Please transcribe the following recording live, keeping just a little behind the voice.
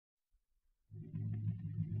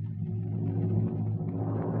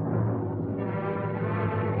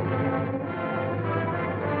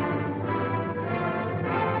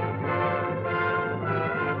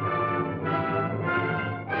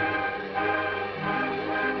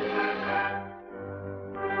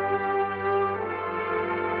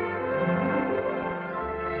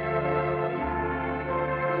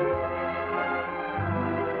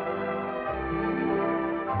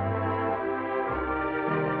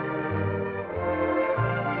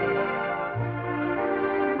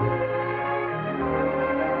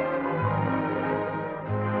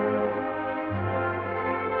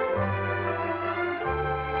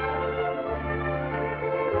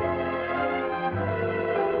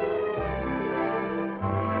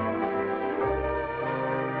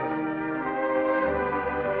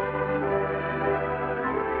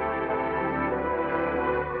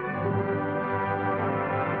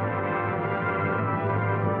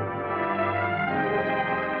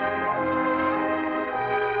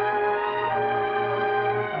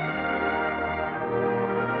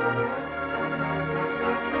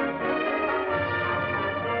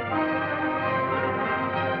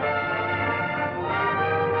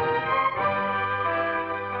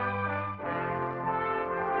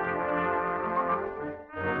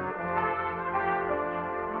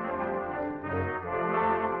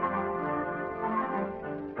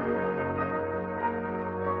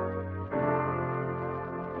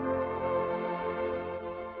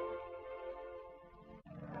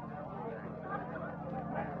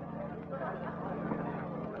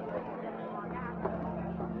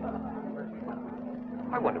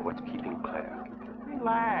wonder what's keeping Claire.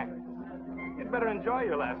 Relax. You'd better enjoy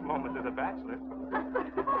your last moments as a bachelor.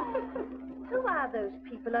 Who are those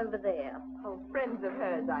people over there? Oh, friends of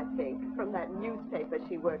hers, I think, from that newspaper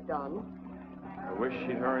she worked on. I wish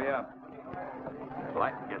she'd hurry up. I'd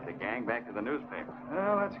like to get the gang back to the newspaper.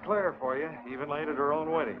 Well, that's Claire for you, even late at her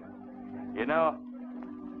own wedding. You know,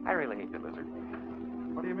 I really hate the lizard.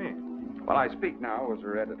 What do you mean? Well, I speak now as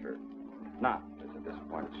her editor, not as a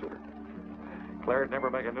disappointed suitor. Claire'd never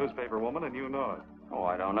make a newspaper woman, and you know it. Oh,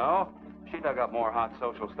 I don't know. She dug up more hot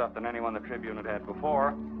social stuff than anyone the Tribune had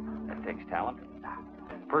before. That takes talent.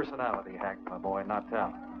 Personality, Hack, my boy, not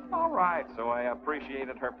talent. All right, so I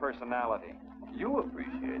appreciated her personality. You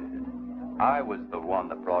appreciated it. I was the one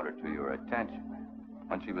that brought her to your attention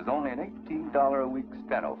when she was only an $18 a week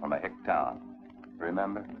steno from a hick town.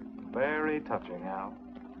 Remember? Very touching, Al.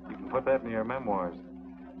 You can put that in your memoirs.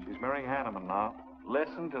 She's marrying Hanneman now.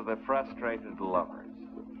 Listen to the frustrated lovers.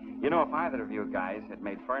 You know, if either of you guys had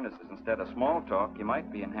made furnaces instead of small talk, you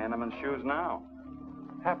might be in Hanneman's shoes now.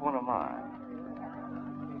 Have one of mine.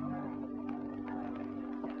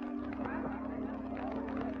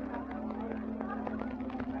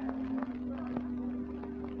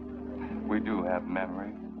 We do have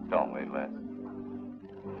memory, don't we, Les?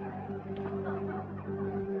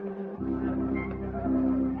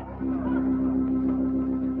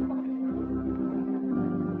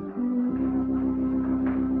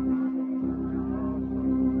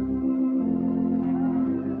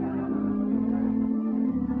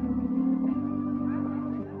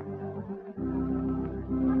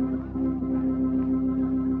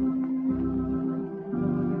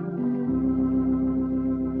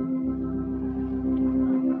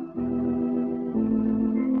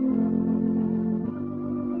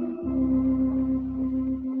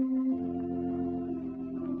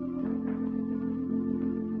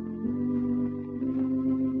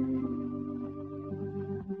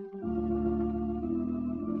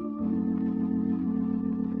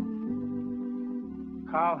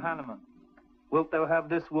 Hanneman, wilt thou have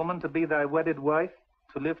this woman to be thy wedded wife,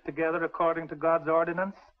 to live together according to God's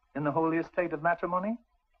ordinance in the holy estate of matrimony?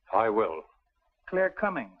 I will. Claire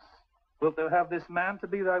Cummings, wilt thou have this man to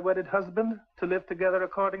be thy wedded husband, to live together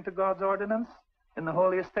according to God's ordinance in the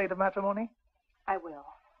holy estate of matrimony? I will.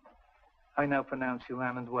 I now pronounce you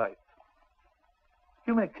man and wife.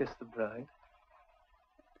 You may kiss the bride.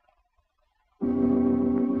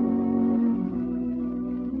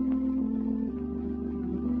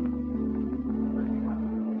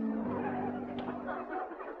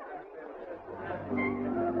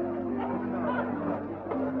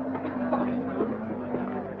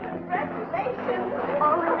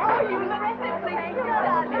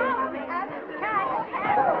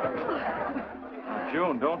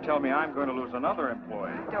 June, don't tell me I'm going to lose another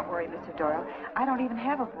employee. Don't worry, Mr. Doyle. I don't even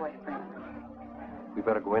have a boyfriend. We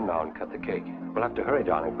better go in now and cut the cake. We'll have to hurry,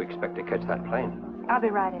 darling, if we expect to catch that plane. I'll be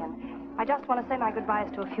right in. I just want to say my goodbyes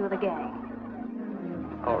to a few of the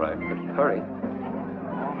gang. All right, but hurry.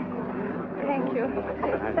 Thank you.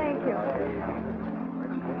 Thank you.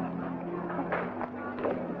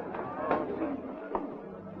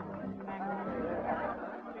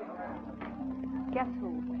 Guess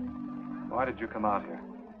who? Why did you come out here?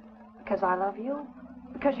 Because I love you.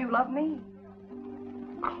 Because you love me.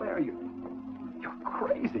 Claire, you're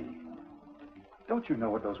crazy. Don't you know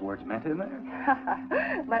what those words meant in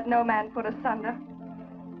there? Let no man put us asunder.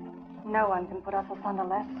 No one can put us asunder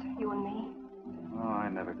less, you and me. Oh, I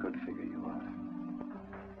never could figure you out.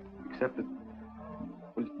 Except that,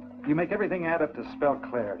 well, you make everything add up to spell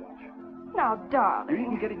Claire, don't you? Now, darling. You're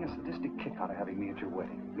even getting a sadistic kick out of having me at your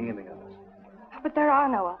wedding, me and the others. But there are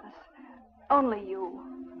no others. Only you.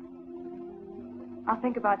 I'll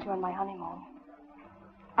think about you on my honeymoon.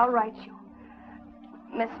 I'll write you.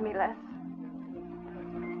 Miss me less.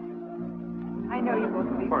 I know you both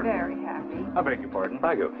will be very happy. I beg your pardon.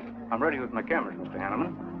 Thank you. I'm ready with my cameras, Mr.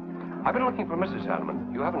 Hanneman. I've been looking for Mrs.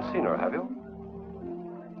 Hanneman. You haven't seen her, have you?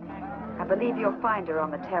 I believe you'll find her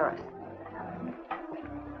on the terrace.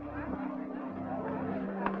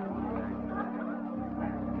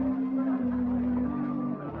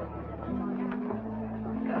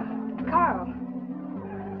 Carl,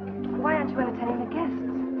 why aren't you entertaining the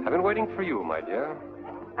guests? I've been waiting for you, my dear.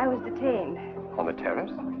 I was detained. On the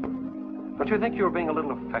terrace? Don't you think you were being a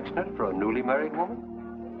little affectionate for a newly married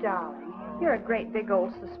woman? Darling, you're a great big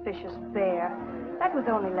old suspicious bear. That was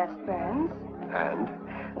only Les Burns. And?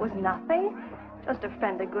 It was nothing. Just a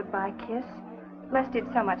friendly goodbye kiss. Les did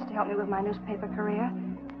so much to help me with my newspaper career.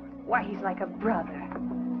 Why, he's like a brother.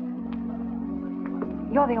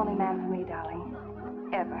 You're the only man for me, darling.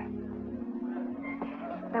 Ever.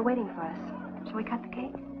 They're waiting for us. Shall we cut the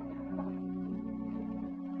cake?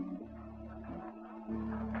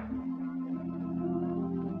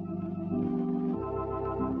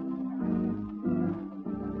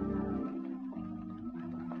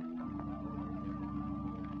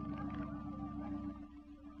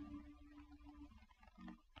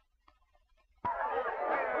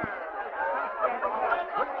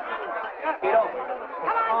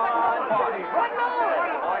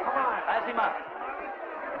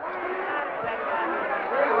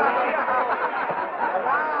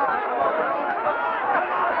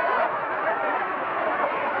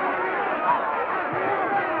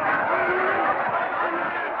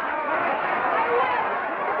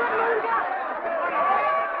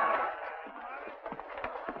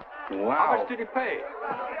 How much did he pay?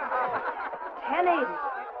 $10.80.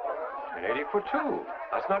 $10.80 for two.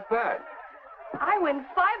 That's not bad. I win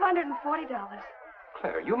 $540.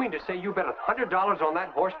 Claire, you mean to say you bet $100 on that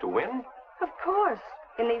horse to win? Of course.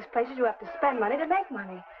 In these places, you have to spend money to make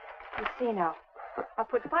money. You see now. I'll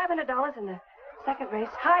put $500 in the second race.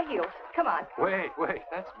 High heels. Come on. Wait.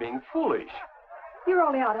 That's being foolish. You're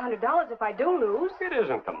only out $100 if I do lose. It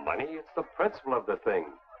isn't the money. It's the principle of the thing.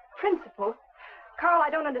 Principle? Carl, I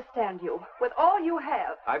don't understand you. With all you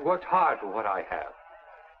have. I've worked hard for what I have.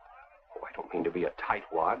 Oh, I don't mean to be a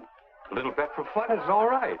tightwad. A little bet for fun is all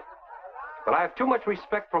right. But I have too much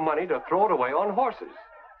respect for money to throw it away on horses.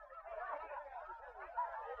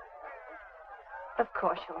 Of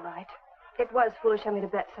course you're right. It was foolish of me to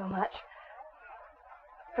bet so much.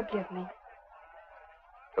 Forgive me.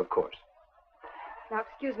 Of course. Now,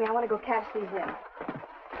 excuse me. I want to go cash these in.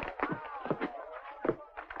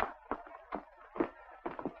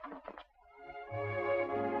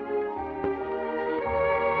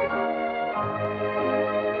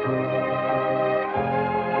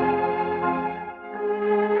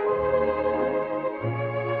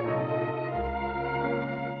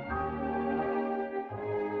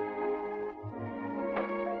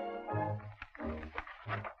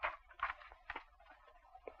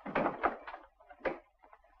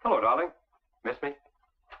 Hello, darling. Miss me?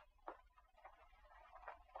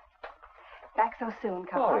 Back so soon, Oh,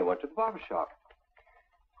 Carl. I went to the barber shop.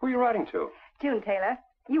 Who are you writing to? June Taylor.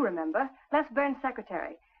 You remember. Les Burns'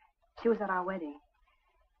 secretary. She was at our wedding.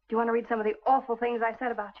 Do you want to read some of the awful things I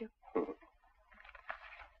said about you?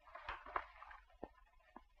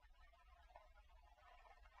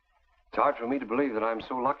 It's hard for me to believe that I'm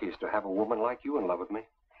so lucky as to have a woman like you in love with me.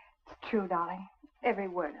 It's true, darling. Every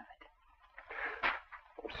word of it.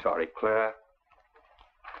 I'm sorry, Claire.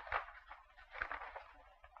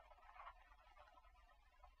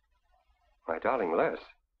 My darling Les.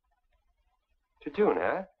 To June,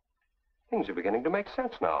 huh? Things are beginning to make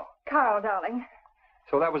sense now. Carl, darling.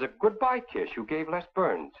 So that was a goodbye kiss you gave Les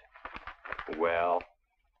Burns. Well,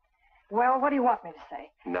 Well, what do you want me to say?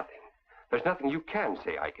 nothing. There's nothing you can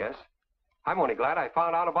say, I guess. I'm only glad I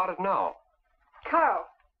found out about it now. Carl,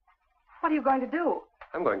 what are you going to do?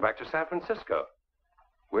 I'm going back to San Francisco.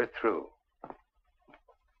 We're through.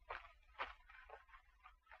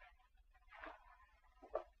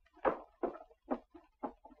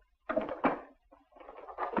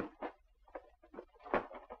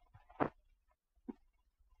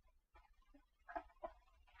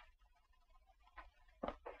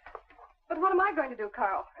 But what am I going to do,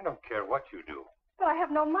 Carl? I don't care what you do. But I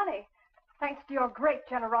have no money. Thanks to your great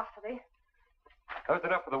generosity. That was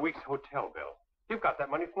enough for the week's hotel bill. You've got that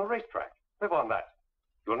money from the racetrack. Live on that.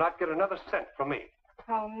 You'll not get another cent from me.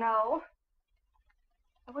 Oh, no.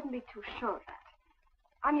 I wouldn't be too sure of that.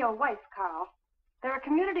 I'm your wife, Carl. There are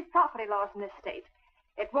community property laws in this state.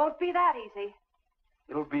 It won't be that easy.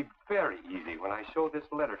 It'll be very easy when I show this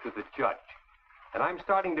letter to the judge. And I'm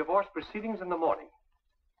starting divorce proceedings in the morning.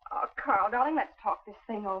 Oh, Carl, darling, let's talk this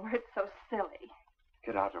thing over. It's so silly.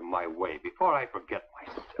 Get out of my way before I forget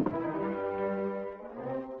myself.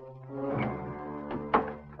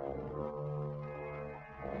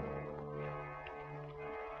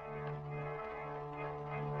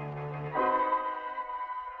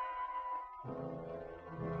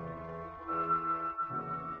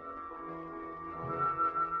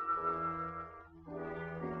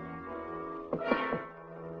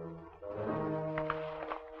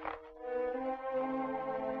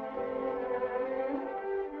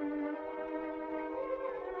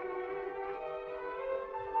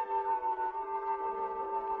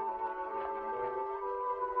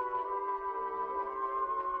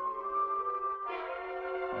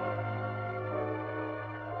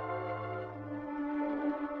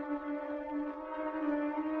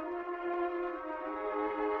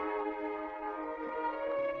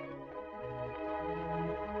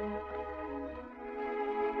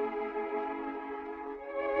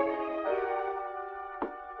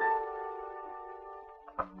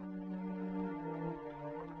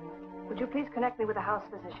 you please connect me with a house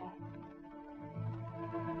physician?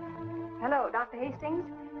 Hello, Dr. Hastings?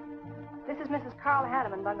 This is Mrs. Carl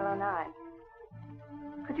Hanneman, Bungalow 9.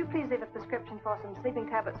 Could you please leave a prescription for some sleeping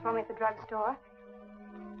tablets for me at the drugstore?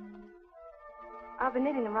 I'll be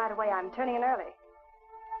needing them right away. I'm turning in early.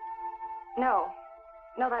 No,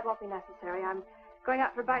 that won't be necessary. I'm going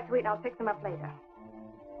out for a bite to eat, and I'll pick them up later.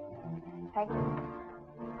 Thank you.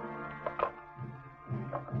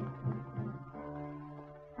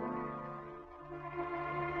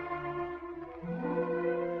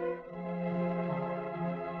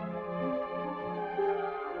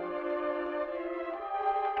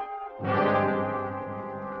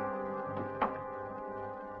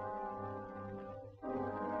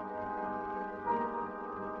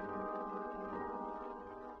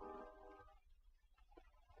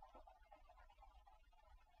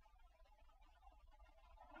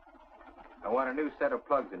 I want a new set of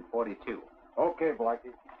plugs in 42. Okay,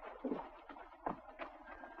 Blackie.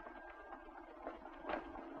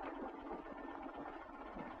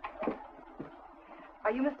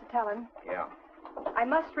 Are you Mr. Tellen? Yeah. I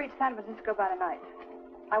must reach San Francisco by tonight.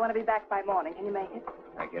 I want to be back by morning. Can you make it?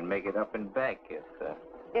 I can make it up and back if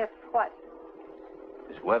If what?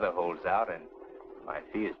 this weather holds out and my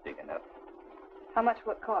fee is big enough. How much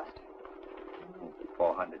will it cost?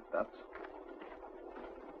 $400.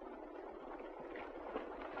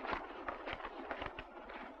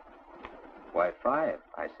 Why, 5?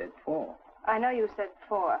 I said 4. I know you said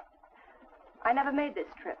 4. I never made this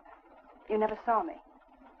trip. You never saw me.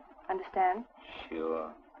 Understand?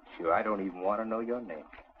 Sure. I don't even want to know your name.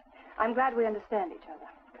 I'm glad we understand each other.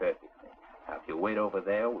 Perfectly. Now, if you wait over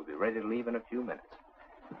there, we'll be ready to leave in a few minutes.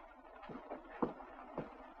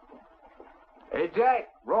 Hey, Jack,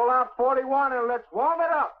 roll out 41 and let's warm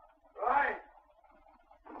it up. Right.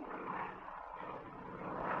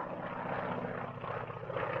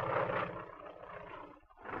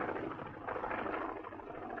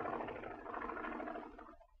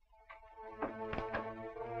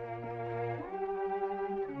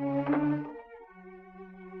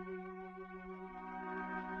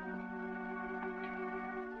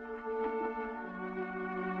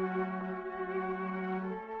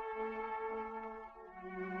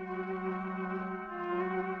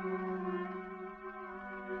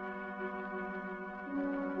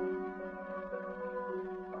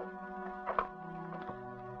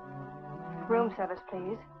 Room service,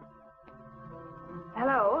 please.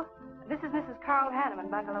 Hello? This is Mrs. Carl Hanneman,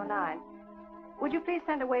 Bungalow 9. Would you please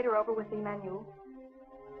send a waiter over with the menu?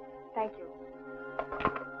 Thank you.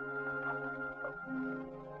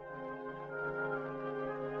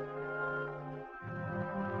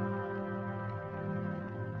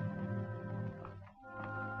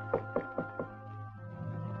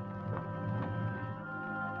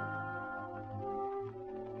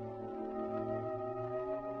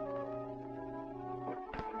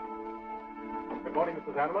 Good morning,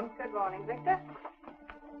 Mrs. Hanneman. Good morning, Victor.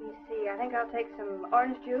 Let me see. I think I'll take some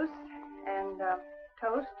orange juice and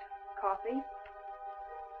toast, coffee.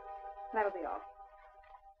 That'll be all.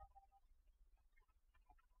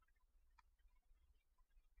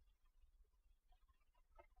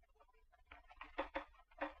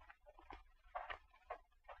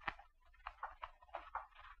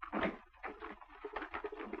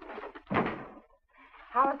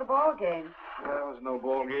 How was the ball game? That was no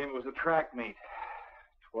ball game. It was a track meet.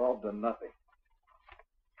 12-0.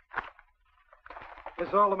 This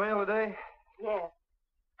all the mail today? Yes.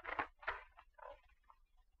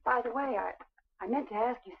 By the way, I meant to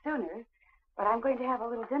ask you sooner, but I'm going to have a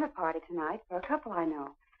little dinner party tonight for a couple I know.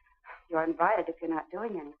 You're invited if you're not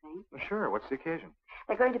doing anything. Well, sure. What's the occasion?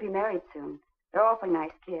 They're going to be married soon. They're awfully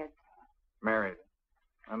nice kids. Married.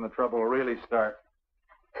 And the trouble will really start.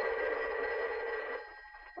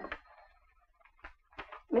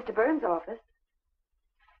 Mr. Burns' office.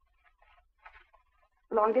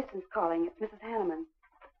 Long distance calling. It's Mrs. Hanneman.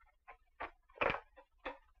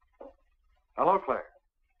 Hello, Claire.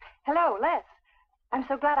 Hello, Les. I'm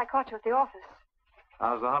so glad I caught you at the office.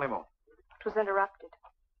 How's the honeymoon? It was interrupted.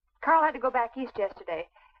 Carl had to go back east yesterday.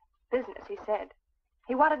 Business, he said.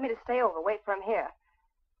 He wanted me to stay over, wait for him here.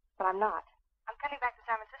 But I'm not. I'm coming back to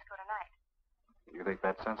San Francisco tonight. You think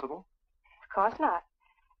that's sensible? Of course not.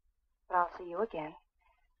 But I'll see you again.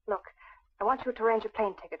 Look, I want you to arrange a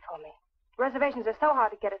plane ticket for me. Reservations are so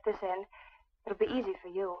hard to get at this end. It'll be easy for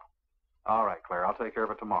you. All right, Claire. I'll take care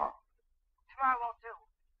of it tomorrow. Tomorrow won't do.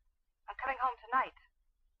 I'm coming home tonight.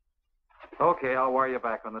 Okay, I'll wire you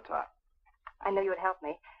back on the top. I know you'd help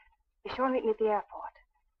me. Be sure and meet me at the airport.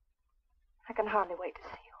 I can hardly wait to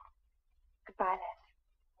see you. Goodbye, Les.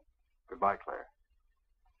 Goodbye, Claire.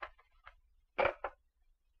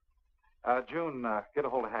 June, get a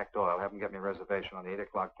hold of Hack Doyle. Have him get me a reservation on the 8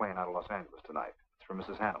 o'clock plane out of Los Angeles tonight. It's for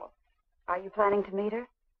Mrs. Hanneman. Are you planning to meet her?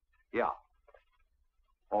 Yeah.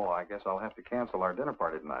 Oh, I guess I'll have to cancel our dinner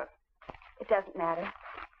party tonight. It doesn't matter.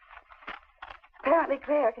 Apparently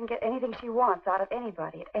Claire can get anything she wants out of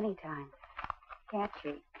anybody at any time. Can't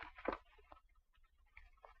she?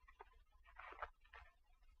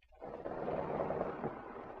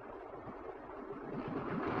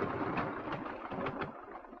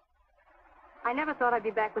 I never thought I'd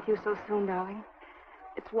be back with you so soon, darling.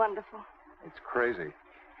 It's wonderful. It's crazy.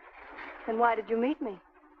 Then why did you meet me?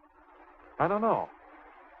 I don't know.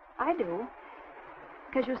 I do.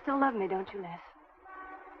 Because you still love me, don't you, Les?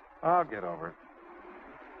 I'll get over it.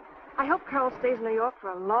 I hope Carl stays in New York for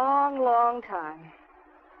a long, long time.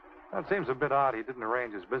 Well, it seems a bit odd he didn't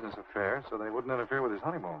arrange his business affairs so they wouldn't interfere with his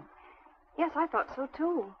honeymoon. Yes, I thought so,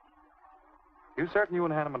 too. You certain you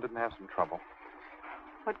and Hanneman didn't have some trouble?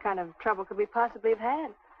 What kind of trouble could we possibly have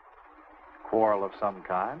had? Quarrel of some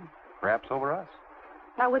kind? Perhaps over us?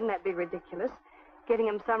 Now, wouldn't that be ridiculous? Getting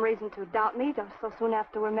him some reason to doubt me just so soon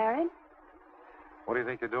after we're married? What do you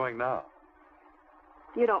think you're doing now?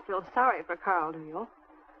 You don't feel sorry for Carl, do you?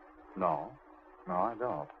 No. No, I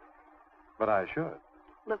don't. But I should.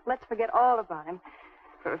 Look, let's forget all about him.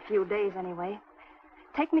 For a few days, anyway.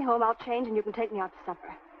 Take me home, I'll change, and you can take me out to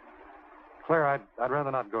supper. Claire, I'd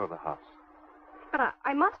rather not go to the house. But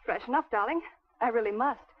I must freshen up, darling. I really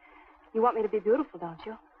must. You want me to be beautiful, don't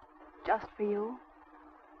you? Just for you?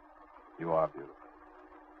 You are beautiful.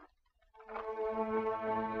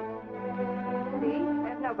 See?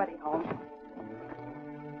 There's nobody home.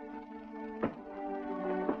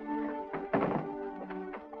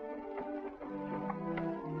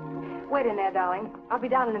 Wait in there, darling. I'll be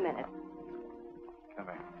down in a minute. Come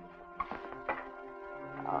here.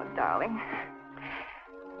 Oh, darling.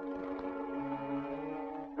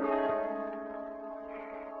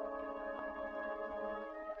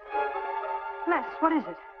 Les, what is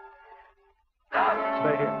it?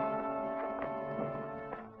 Stay here.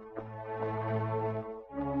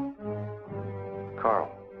 Carl.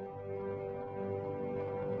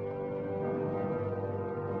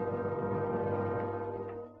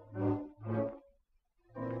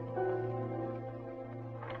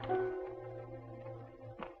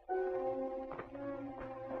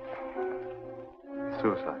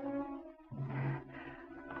 Suicide.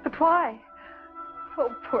 But why?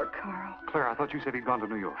 Oh, poor Carl. Claire, I thought you said he'd gone to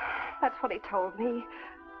New York. That's what he told me.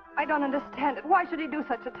 I don't understand it. Why should he do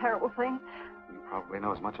such a terrible thing? You probably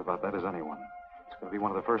know as much about that as anyone. It's going to be one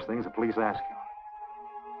of the first things the police ask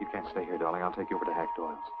you. You can't stay here, darling. I'll take you over to Hack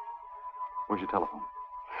Doyle's. Where's your telephone?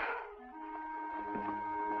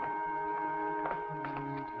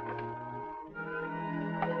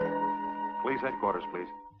 Police headquarters, please.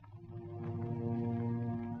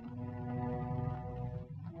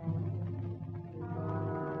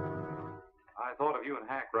 I thought of you and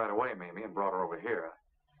Hack right away, Mamie, and brought her over here.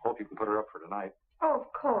 Hope you can put her up for tonight. Oh,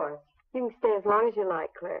 of course. You can stay as long as you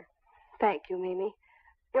like, Claire. Thank you, Mimi.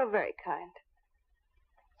 You're very kind.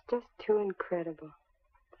 It's just too incredible.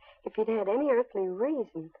 If you'd had any earthly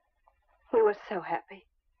reason. We were so happy.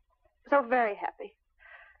 So very happy.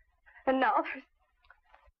 And now there's...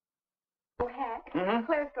 Oh, Hack,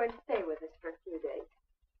 Claire's going to stay with us for a few days.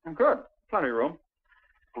 Good. Plenty of room.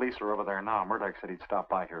 Police are over there now. Murdoch said he'd stop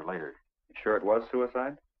by here later. You sure it was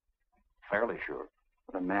suicide? Fairly sure.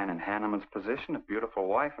 With a man in Hanneman's position, a beautiful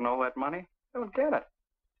wife, and all that money? I don't get it.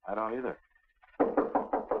 I don't either.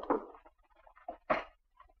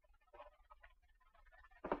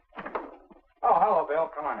 Oh, hello, Bill.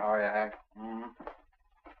 Come on. How are you, Hank?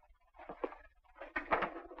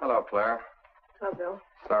 Hello, Claire. Hello, Bill.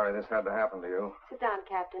 Sorry this had to happen to you. Sit down,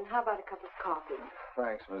 Captain. How about a cup of coffee?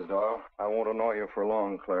 Thanks, Miss Doyle. I won't annoy you for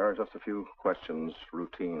long, Claire. Just a few questions.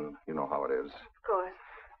 Routine. You know how it is. Of course.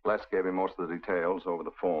 Les gave me most of the details over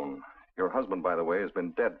the phone. Your husband, by the way, has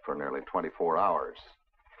been dead for nearly 24 hours.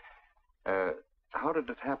 How did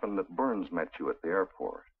it happen that Burns met you at the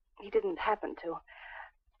airport? He didn't happen to.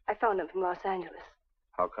 I phoned him from Los Angeles.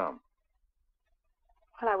 How come?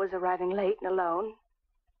 Well, I was arriving late and alone.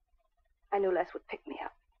 I knew Les would pick me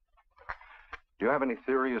up. Do you have any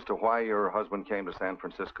theory as to why your husband came to San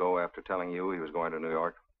Francisco after telling you he was going to New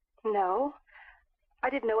York? No. I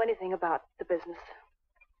didn't know anything about the business.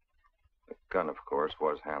 The gun, of course,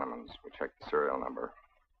 was Hanneman's. We checked the serial number.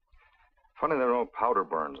 Funny there are no powder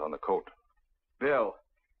burns on the coat. Bill,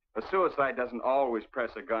 a suicide doesn't always press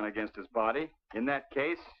a gun against his body. In that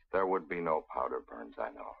case... There would be no powder burns, I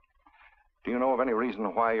know. Do you know of any reason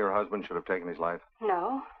why your husband should have taken his life?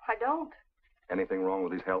 No, I don't. Anything wrong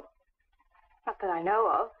with his health? Not that I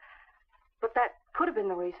know of. But that could have been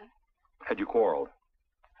the reason. Had you quarreled?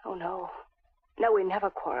 Oh, no. No, we never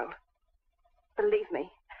quarreled. Believe me,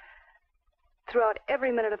 throughout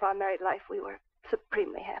every minute of our married life, we were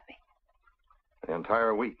supremely happy. The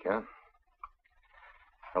entire week, huh?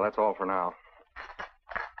 Well, that's all for now.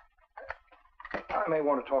 I may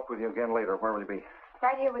want to talk with you again later. Where will you be?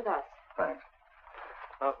 Right here with us. Thanks.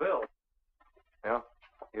 Bill, Yeah?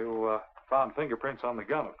 you found fingerprints on the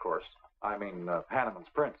gun, of course. I mean, Hanneman's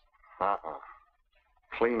prints. Uh-uh.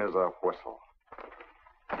 Clean as a whistle.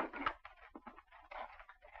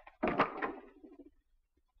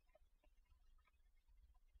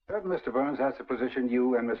 That, Mr. Burns, that's the position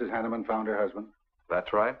you and Mrs. Hanneman found her husband?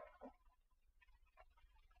 That's right.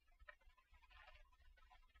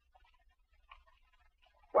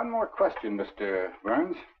 One more question, Mr.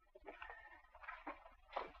 Burns.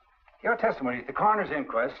 Your testimony at the coroner's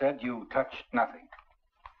inquest said you touched nothing.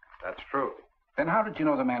 That's true. Then how did you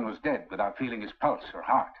know the man was dead without feeling his pulse or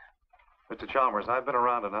heart? Mr. Chalmers, I've been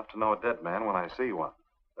around enough to know a dead man when I see one,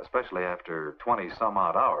 especially after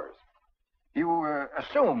 20-some-odd hours. You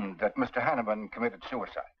assumed that Mr. Hanneman committed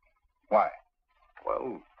suicide. Why?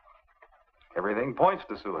 Well, everything points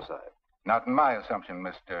to suicide. Not in my assumption,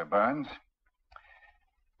 Mr. Burns.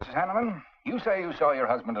 Mrs. Hanneman, you say you saw your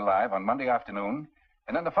husband alive on Monday afternoon,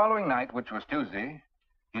 and then the following night, which was Tuesday,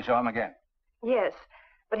 you saw him again. Yes,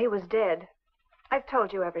 but he was dead. I've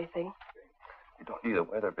told you everything. You don't need a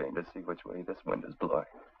weather vane to see which way this wind is blowing.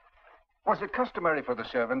 Was it customary for the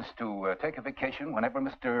servants to take a vacation whenever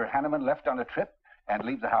Mr. Hanneman left on a trip and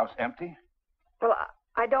leave the house empty? Well,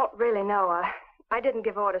 I don't really know. I didn't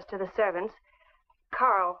give orders to the servants.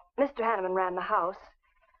 Carl, Mr. Hanneman ran the house.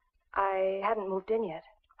 I hadn't moved in yet.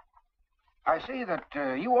 I see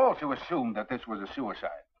that you also assumed that this was a suicide.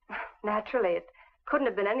 Naturally, it couldn't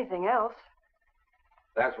have been anything else.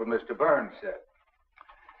 That's what Mr. Burns said.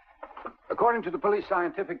 According to the police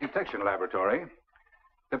scientific detection laboratory,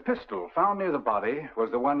 the pistol found near the body was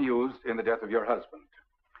the one used in the death of your husband.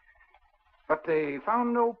 But they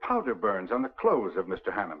found no powder burns on the clothes of Mr.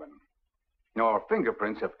 Hanneman, nor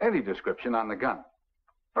fingerprints of any description on the gun.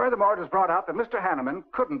 Furthermore, it was brought out that Mr. Hanneman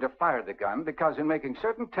couldn't have fired the gun because in making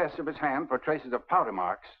certain tests of his hand for traces of powder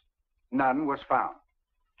marks, none was found.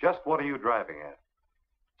 Just what are you driving at?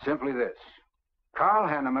 Simply this. Carl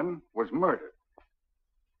Hanneman was murdered.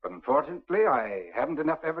 But unfortunately, I haven't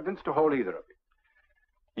enough evidence to hold either of you.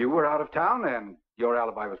 You were out of town, and your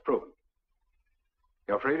alibi was proven.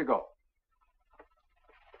 You're free to go.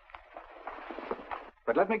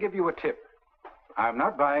 But let me give you a tip. I'm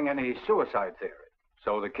not buying any suicide theory,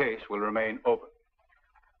 so the case will remain open.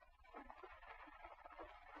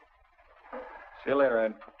 See you later,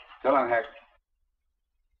 Ed. So long, Hack.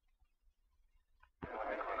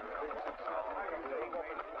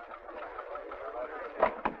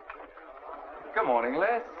 Good morning,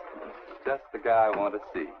 Les. Just the guy I want to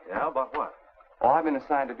see. Yeah, about what? Oh, I've been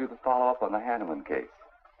assigned to do the follow-up on the Hanneman case.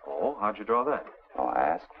 Oh, how'd you draw that? Oh, I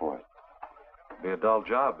asked for it. It'll be a dull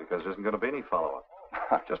job because there isn't going to be any follow-up.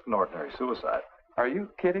 Just an ordinary suicide. Are you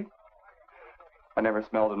kidding? I never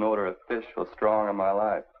smelled an odor of fish so strong in my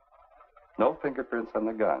life. No fingerprints on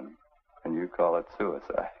the gun, and you call it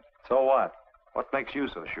suicide. So what? What makes you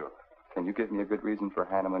so sure? Can you give me a good reason for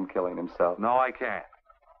Hanneman killing himself? No, I can't.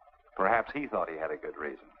 Perhaps he thought he had a good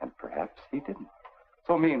reason. And perhaps he didn't.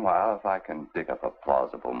 So meanwhile, if I can dig up a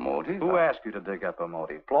plausible motive... Who asked you to dig up a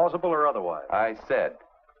motive, plausible or otherwise? I said,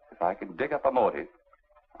 if I can dig up a motive,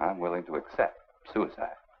 I'm willing to accept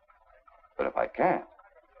suicide. But if I can't,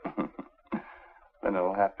 then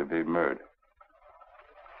it'll have to be murder.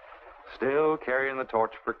 Still carrying the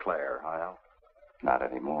torch for Claire, Hyle? Not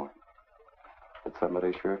anymore. But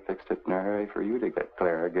somebody sure fixed it in a hurry for you to get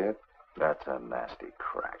Claire again. That's a nasty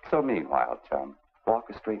crack. So meanwhile, chum, walk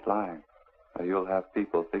a straight line. Or you'll have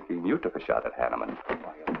people thinking you took a shot at Hanneman.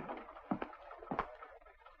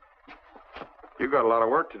 You got a lot of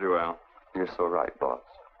work to do, Al. You're so right, boss.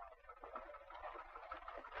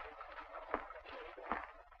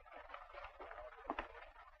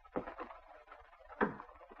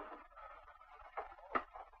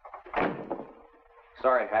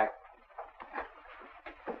 Sorry, Hack.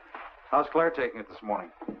 How's Claire taking it this morning?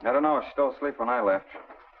 I don't know. She's still asleep when I left.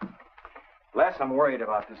 Les, I'm worried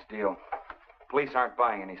about this deal. Police aren't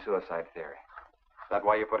buying any suicide theory. Is that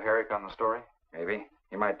why you put Herrick on the story? Maybe.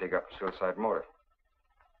 He might dig up a suicide motive.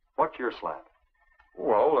 What's your slant?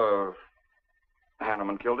 Well,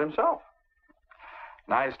 Hanneman killed himself.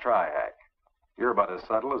 Nice try, Hack. You're about as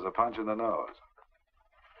subtle as a punch in the nose.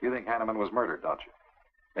 You think Hanneman was murdered, don't you?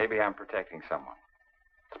 Maybe I'm protecting someone.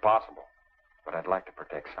 It's possible. But I'd like to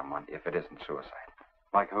protect someone if it isn't suicide.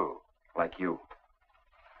 Like who? Like you.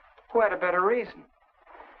 Who had a better reason?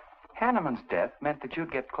 Hanneman's death meant that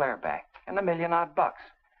you'd get Claire back and $1 million-odd bucks.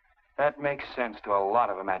 That makes sense to a lot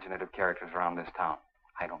of imaginative characters around this town.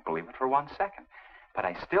 I don't believe it for 1 second. But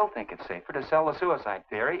I still think it's safer to sell the suicide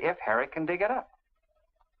theory if Herrick can dig it up.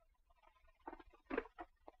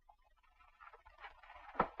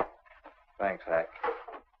 Thanks, Hack.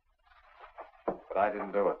 But I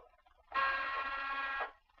didn't do it.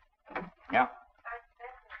 Yeah.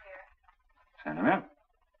 Send him in.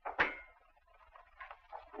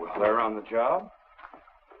 Well, they're on the job.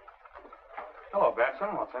 Hello,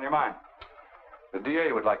 Batson. What's on your mind? The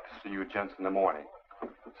DA would like to see you gents in the morning.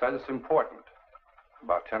 Says it's important.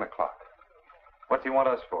 About 10 o'clock. What's he want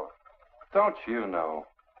us for? Don't you know?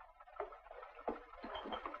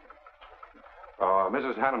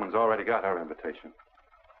 Mrs. Hanneman's already got her invitation.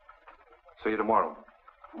 See you tomorrow.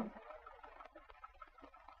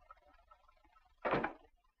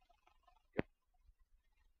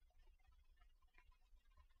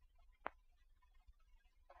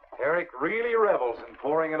 Herrick really revels in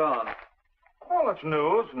pouring it on. Well, it's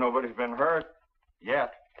news. Nobody's been hurt.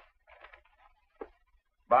 Yet.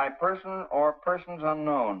 By person or persons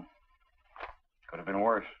unknown. Could have been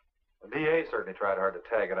worse. The DA certainly tried hard to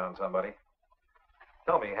tag it on somebody.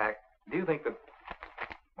 Tell me, Hack, do you think that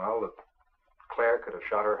Claire could have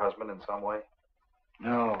shot her husband in some way?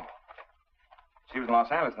 No. She was in Los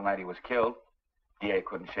Angeles the night he was killed. DA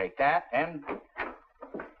couldn't shake that, and...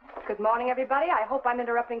 Good morning, everybody. I hope I'm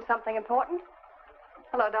interrupting something important.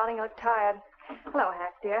 Hello, darling. You look tired. Hello,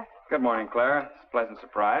 Hack, dear. Good morning, Claire. It's a pleasant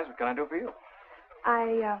surprise. What can I do for you?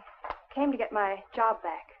 I came to get my job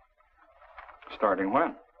back. Starting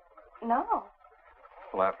when? No.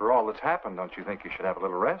 Well, after all that's happened, don't you think you should have a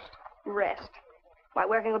little rest? Rest. Why,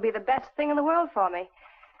 working will be the best thing in the world for me.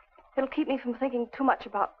 It'll keep me from thinking too much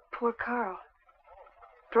about poor Carl.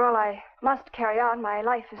 After all, I must carry on. My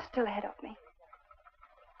life is still ahead of me.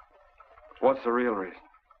 What's the real reason?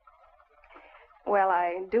 Well,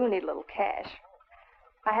 I do need a little cash.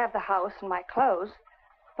 I have the house and my clothes,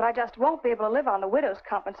 but I just won't be able to live on the widow's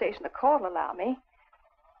compensation the court will allow me.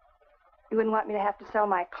 You wouldn't want me to have to sell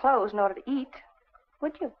my clothes in order to eat,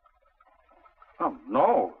 would you? Oh,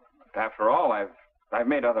 no. After all, I've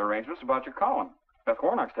made other arrangements about your column. Beth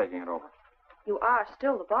Warnock's taking it over. You are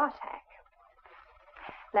still the boss, Hack.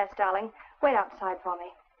 Les, darling, wait outside for me.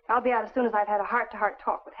 I'll be out as soon as I've had a heart-to-heart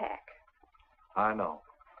talk with Hack. I know.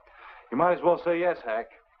 You might as well say yes, Hack.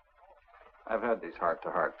 I've had these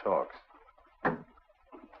heart-to-heart talks.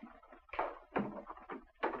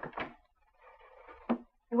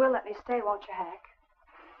 You will let me stay, won't you, Hack?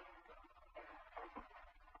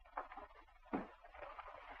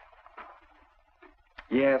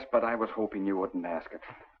 Yes, but I was hoping you wouldn't ask it.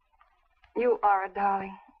 You are a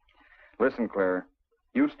darling. Listen, Claire,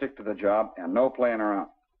 you stick to the job and no playing around.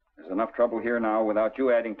 There's enough trouble here now without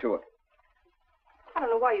you adding to it. I don't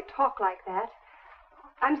know why you talk like that.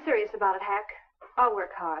 I'm serious about it, Hack. I'll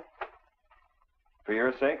work hard. For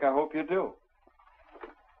your sake, I hope you do.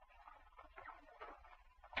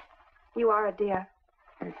 You are a dear.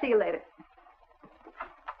 See you later.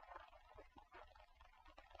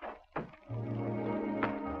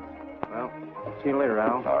 Well, see you later,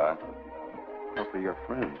 Al. All right. Hopefully you're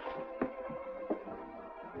friends.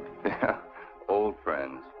 Yeah, old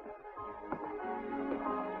friends.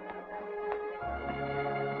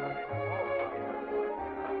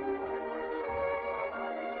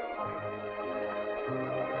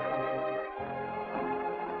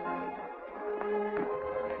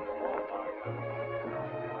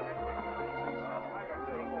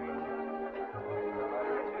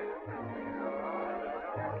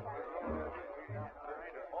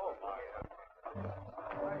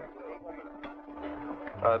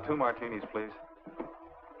 Two martinis, please.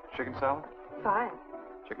 Chicken salad? Fine.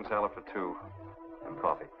 Chicken salad for two. And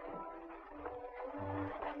coffee.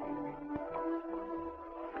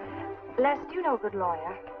 Les, do you know a good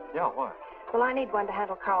lawyer? Yeah, why? Well, I need one to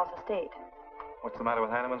handle Carl's estate. What's the matter with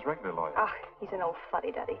Hanneman's regular lawyer? Ah, he's an old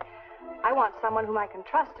fuddy-duddy. I want someone whom I can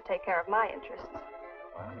trust to take care of my interests.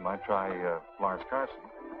 Well, you might try Lawrence Carson.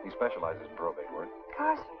 He specializes in probate work.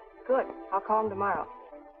 Carson? Good. I'll call him tomorrow.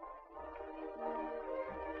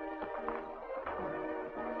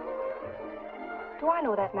 Do I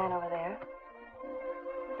know that man over there?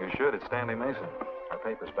 You should. It's Stanley Mason. Our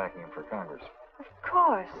paper's backing him for Congress. Of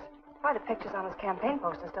course. Why, the pictures on his campaign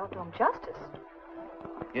posters don't do him justice.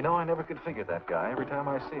 You know, I never could figure that guy. Every time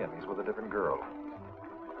I see him, he's with a different girl.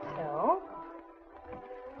 So?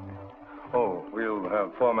 Oh, we'll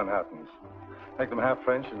have 4 Manhattans. Make them half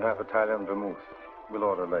French and half Italian vermouth. We'll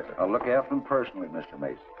order later. I'll look after them personally, Mr.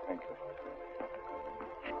 Mason. Thank you.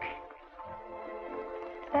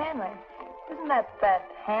 Stanley, Isn't that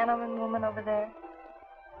Hanneman woman over there?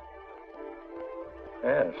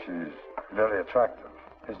 Yeah, she's very attractive,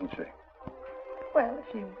 isn't she? Well,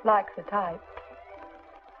 if you like the type.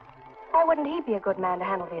 Why wouldn't he be a good man to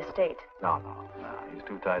handle the estate? No. He's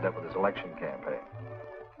too tied up with his election campaign.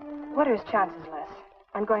 What are his chances, Les?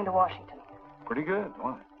 I'm going to Washington. Pretty good.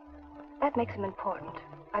 Why? That makes him important.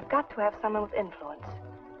 I've got to have someone with influence.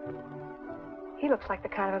 He looks like the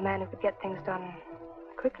kind of a man who could get things done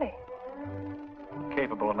quickly.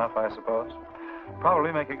 Capable enough, I suppose.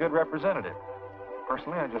 Probably make a good representative.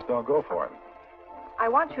 Personally, I just don't go for him. I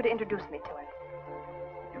want you to introduce me to him.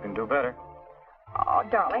 You can do better. Oh,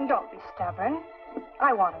 darling, don't be stubborn.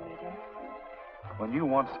 I want to meet him. When you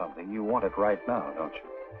want something, you want it right now, don't you?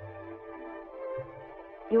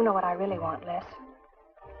 You know what I really want, Les.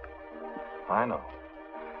 I know.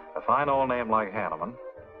 A fine old name like Hanneman,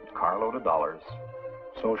 carload of dollars,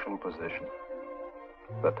 social position,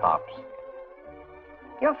 the tops.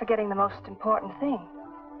 You're forgetting the most important thing.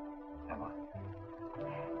 Am I?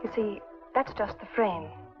 You see, that's just the frame.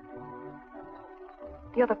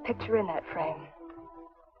 The other picture in that frame.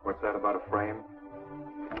 What's that about a frame?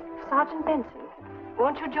 Sergeant Benson,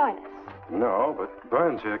 won't you join us? No, but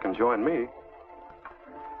Burns here can join me.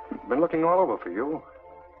 Been looking all over for you.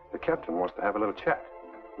 The captain wants to have a little chat.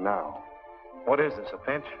 Now. What is this, a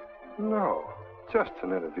pinch? No, just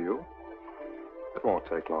an interview. It won't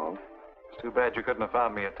take long. It's too bad you couldn't have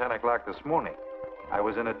found me at 10 o'clock this morning. I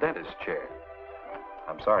was in a dentist's chair.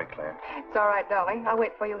 I'm sorry, Claire. It's all right, darling. I'll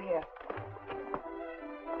wait for you here.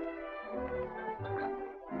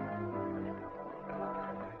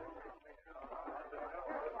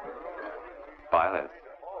 Violet.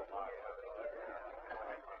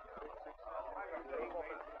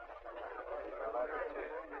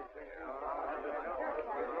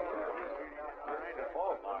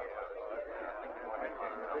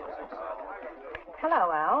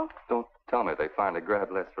 Hello, Al. Don't tell me they finally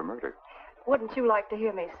grabbed Les for murder. Wouldn't you like to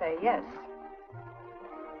hear me say yes?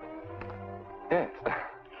 Yes.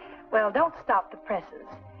 Well, don't stop the presses.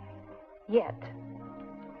 Yet.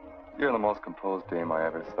 You're the most composed dame I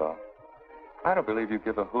ever saw. I don't believe you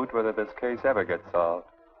give a hoot whether this case ever gets solved.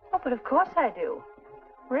 Oh, but of course I do.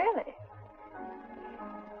 Really.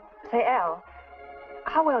 Say, Al,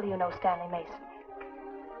 how well do you know Stanley Mason?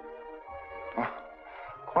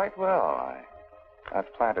 Quite well.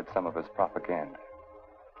 I've planted some of his propaganda.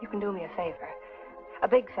 You can do me a favor. A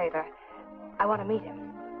big favor. I want to meet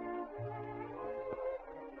him.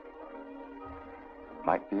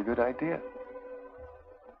 Might be a good idea.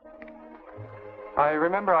 I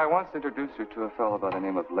remember I once introduced you to a fellow by the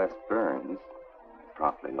name of Les Burns.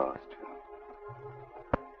 Promptly lost you.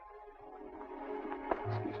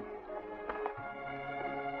 Excuse me.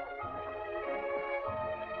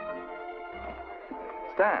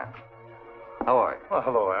 Stan, how are you? Well,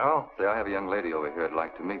 hello, Al. Say, I have a young lady over here I'd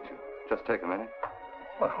like to meet you. Just take a minute.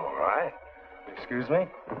 Well, all right. Excuse me?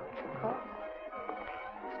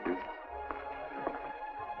 Excuse me.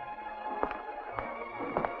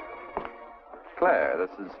 Claire,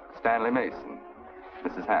 this is Stanley Mason.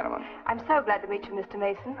 Mrs. Hanneman. I'm so glad to meet you, Mr.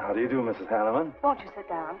 Mason. How do you do, Mrs. Hanneman? Won't you sit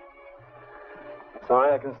down?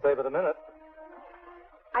 Sorry, I can stay but a minute.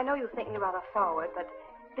 I know you think me rather forward, but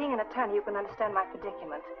being an attorney, you can understand my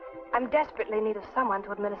predicament. I'm desperately in need of someone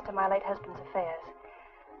to administer my late husband's affairs.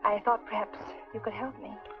 I thought perhaps you could help me.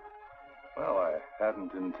 Well, I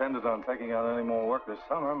hadn't intended on taking on any more work this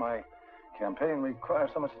summer. My campaign requires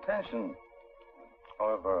so much attention.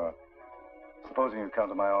 However, supposing you come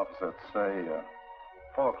to my office at, say,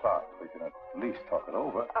 4 o'clock, we can at least talk it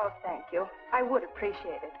over. Oh, thank you. I would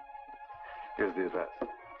appreciate it. Here's the address.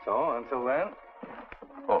 So, until then...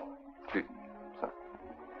 Oh, excuse me. Sorry.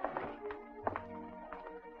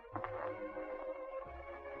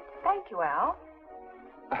 Thank you, Al.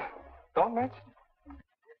 Don't mention it.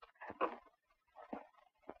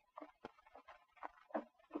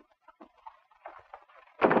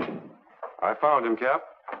 I found him, Cap.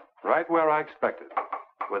 Right where I expected.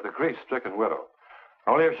 With a grief-stricken widow.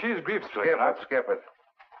 Only if she's grief-stricken... Skip it.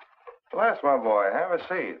 Les, my boy, have a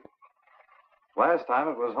seat. Last time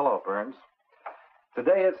it was hello, Burns.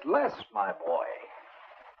 Today it's Les, my boy.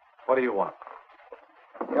 What do you want?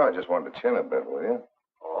 You know, I just wanted to chin a bit, will you?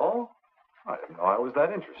 Oh? I didn't know I was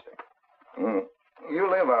that interesting. You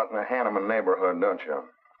live out in the Hanneman neighborhood, don't you?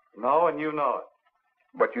 No, and you know it.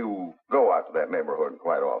 But you go out to that neighborhood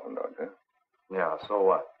quite often, don't you? Yeah, so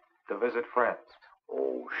what? To visit friends.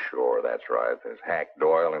 Oh, sure, that's right. There's Hack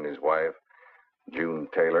Doyle and his wife, June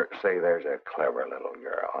Taylor. Say, there's a clever little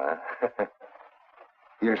girl, huh?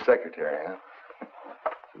 Your secretary, huh?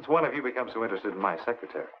 Since when have you become so interested in my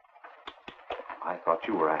secretary? I thought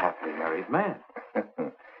you were a happily married man.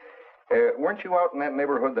 Weren't you out in that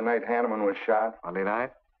neighborhood the night Hanneman was shot? Monday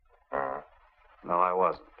night? No, I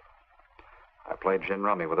wasn't. I played gin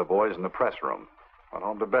rummy with the boys in the press room. Went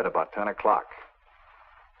home to bed about 10 o'clock.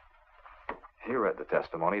 You read the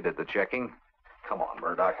testimony, did the checking. Come on,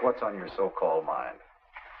 Murdoch, what's on your so-called mind?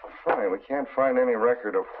 Funny, we can't find any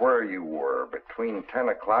record of where you were between 10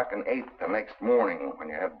 o'clock and 8 the next morning when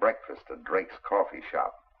you had breakfast at Drake's coffee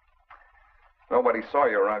shop. Nobody saw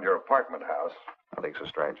you around your apartment house. Nothing so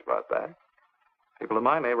strange about that. People in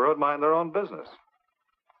my neighborhood mind their own business.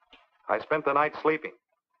 I spent the night sleeping.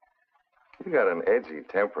 You got an edgy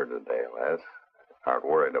temper today, Les. Aren't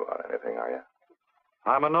worried about anything, are you?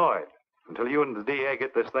 I'm annoyed. Until you and the DA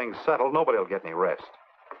get this thing settled, nobody will get any rest.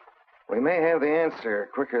 We may have the answer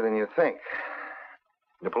quicker than you think.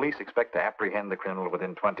 The police expect to apprehend the criminal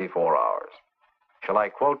within 24 hours. Shall I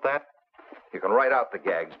quote that? You can write out the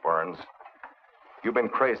gags, Burns. You've been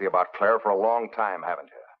crazy about Claire for a long time, haven't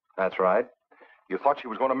you? That's right. You thought she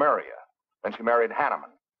was going to marry you. Then she married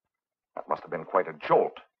Hanneman. That must have been quite a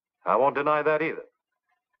jolt. I won't deny that either.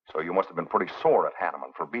 So you must have been pretty sore at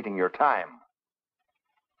Hanneman for beating your time.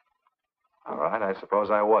 All right, I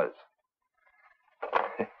suppose I was.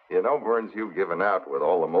 You know, Burns, you've given out with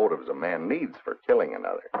all the motives a man needs for killing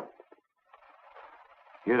another.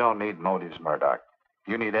 You don't need motives, Murdoch.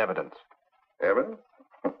 You need evidence. Evidence?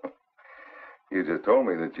 You just told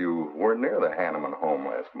me that you weren't near the Hanneman home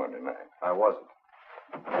last Monday night. I wasn't.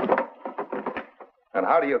 And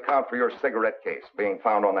how do you account for your cigarette case being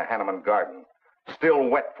found on the Hanneman garden, still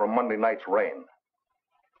wet from Monday night's rain?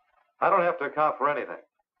 I don't have to account for anything.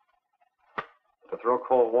 To throw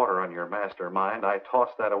cold water on your mastermind, I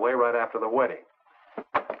tossed that away right after the wedding.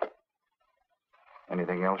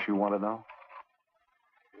 Anything else you want to know?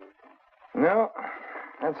 No,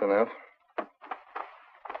 that's enough.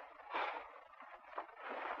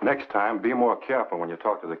 Next time, be more careful when you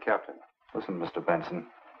talk to the captain. Listen, Mr. Benson,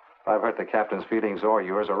 if I've hurt the captain's feelings or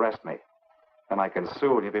yours, arrest me. Then I can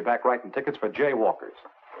sue and you'll be back writing tickets for jaywalkers.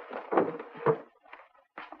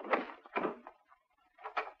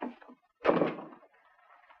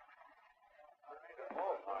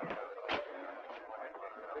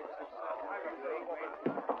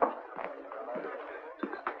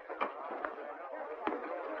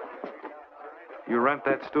 You rent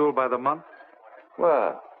that stool by the month?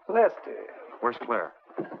 Well, Lester. Where's Claire?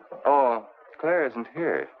 Oh, Claire isn't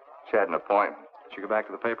here. She had an appointment. Did she go back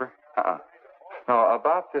to the paper? No,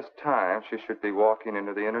 about this time, she should be walking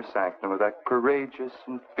into the inner sanctum of that courageous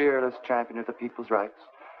and fearless champion of the people's rights.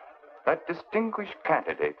 That distinguished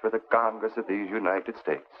candidate for the Congress of these United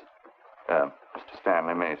States. Mr.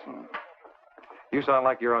 Stanley Mason. You sound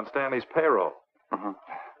like you're on Stanley's payroll. Mm-hmm.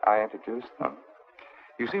 I introduced them.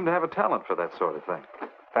 You seem to have a talent for that sort of thing.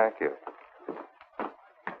 Thank you.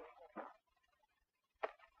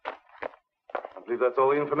 I believe that's all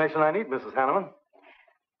the information I need, Mrs. Hanneman.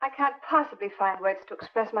 I can't possibly find words to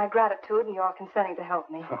express my gratitude in your consenting to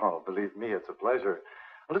help me. Oh, believe me, it's a pleasure.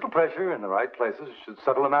 A little pressure in the right places should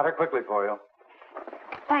settle the matter quickly for you.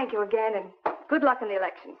 Thank you again, and good luck in the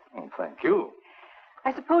election. Oh, thank you.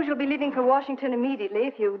 I suppose you'll be leaving for Washington immediately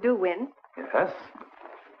if you do win. Yes,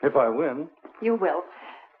 if I win. You will.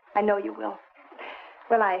 I know you will.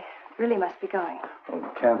 Well, I really must be going.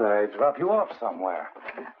 Oh, can't I drop you off somewhere?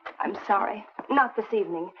 I'm sorry. Not this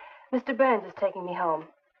evening. Mr. Burns is taking me home.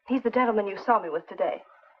 He's the gentleman you saw me with today.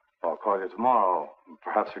 I'll call you tomorrow.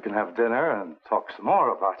 Perhaps we can have dinner and talk some more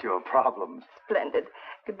about your problems. Splendid.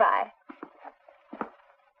 Goodbye.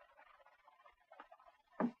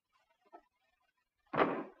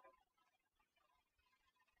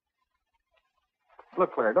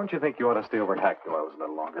 Look, Claire, don't you think you ought to stay over at Hackdale's a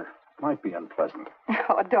little longer? Might be unpleasant.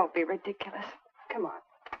 Oh, don't be ridiculous. Come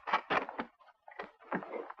on.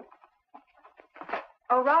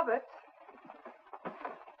 Oh, Robert.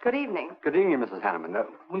 Good evening. Good evening, Mrs. Hanneman.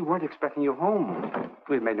 We weren't expecting you home.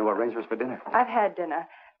 We've made no arrangements for dinner. I've had dinner.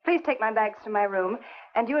 Please take my bags to my room,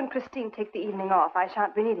 and you and Christine take the evening off. I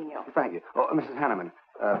shan't be needing you. Thank you. Oh, Mrs. Hanneman,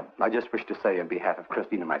 I just wish to say on behalf of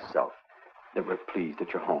Christine and myself that we're pleased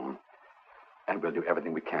that you're home, and we'll do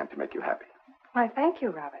everything we can to make you happy. Why, thank you,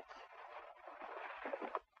 Roberts.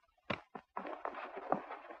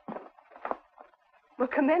 Well,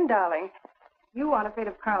 come in, darling. You aren't afraid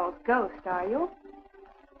of Carl's ghost, are you?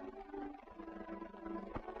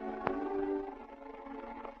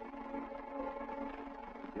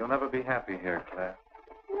 You'll never be happy here, Claire.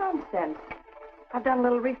 Nonsense. I've done a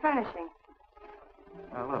little refurnishing.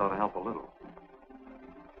 Well, that ought to help a little.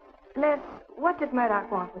 Les, what did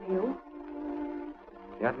Murdoch want with you?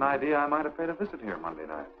 You had an idea I might have paid a visit here Monday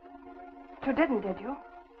night. You didn't, did you?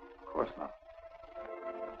 Of course not.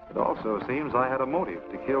 It also seems I had a motive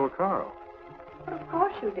to kill Carl. But of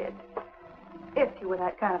course you did. If you were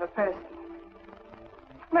that kind of a person.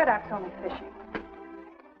 Murdoch's only fishing.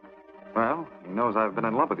 Well, he knows I've been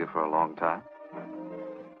in love with you for a long time.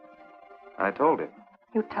 I told him.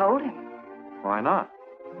 You told him? Why not?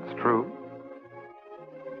 It's true.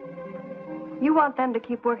 You want them to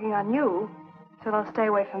keep working on you, so they'll stay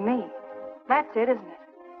away from me. That's it, isn't it?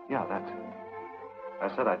 Yeah, that's it.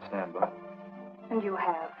 I said I'd stand by. And you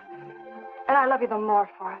have. And I love you the more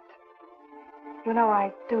for it. You know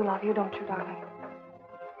I do love you, don't you, darling?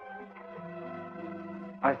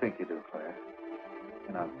 I think you do, Claire.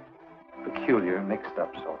 In a peculiar,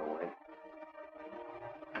 mixed-up sort of way.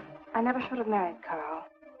 I never should have married Carl.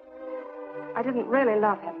 I didn't really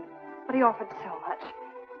love him, but he offered so much.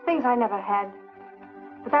 Things I never had.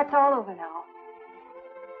 But that's all over now.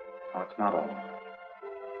 No, it's not all.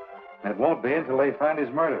 And it won't be until they find his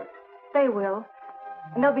murder. They will.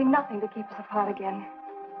 And there'll be nothing to keep us apart again.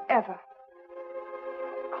 Ever.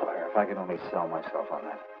 Claire, if I could only sell myself on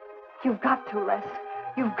that. You've got to, Les.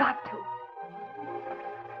 You've got to.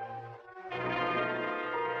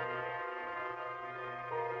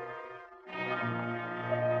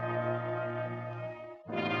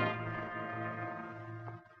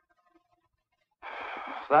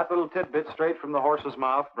 That little tidbit straight from the horse's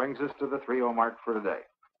mouth brings us to the 3:00 mark for today.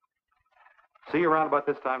 See you around about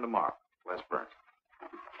this time tomorrow. Les Burns.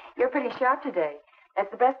 You're pretty sharp today. That's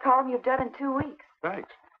the best column you've done in 2 weeks. Thanks.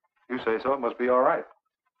 You say so, it must be all right.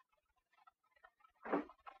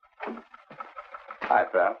 Hi,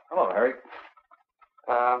 pal. Hello, Harry.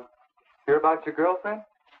 Hear about your girlfriend?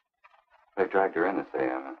 They dragged her in this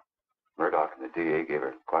AM. Murdoch and the DA gave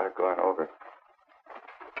her quite a going over.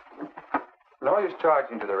 No use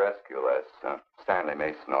charging to the rescue, Les. Stanley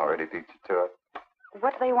Mason already beat you to it.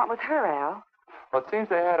 What do they want with her, Al? Well, it seems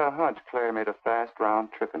they had a hunch Claire made a fast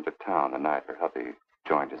round trip into town the night her hubby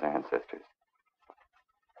joined his ancestors.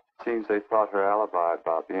 Seems they thought her alibi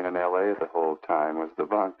about being in L.A. the whole time was the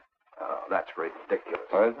bunk. Oh, that's ridiculous.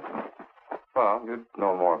 What is it? Well, you'd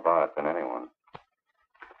know more about it than anyone.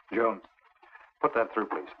 Jones, put that through,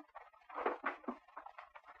 please.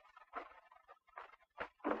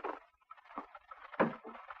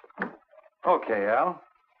 Okay, Al.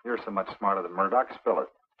 You're so much smarter than Murdoch. Spill it.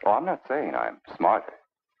 Oh, I'm not saying I'm smarter.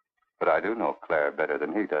 But I do know Claire better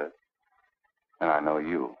than he does. And I know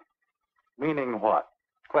you. Meaning what?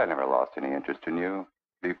 Claire never lost any interest in you.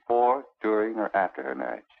 Before, during, or after her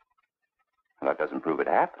marriage. And that doesn't prove it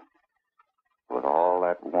happened. With all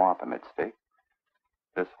that wampum at stake,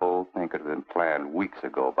 this whole thing could have been planned weeks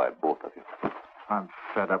ago by both of you. I'm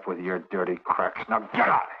fed up with your dirty cracks. Now get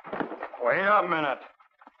out. Wait a minute.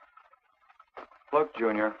 Look,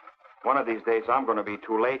 Junior, one of these days I'm going to be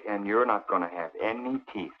too late, and you're not going to have any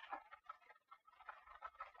teeth.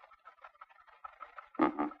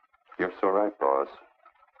 Mm-hmm. You're so right, boss.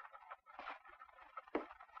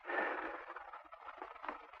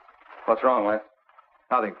 What's wrong, Les?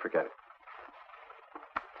 Nothing. Forget it.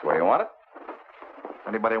 The way you want it? If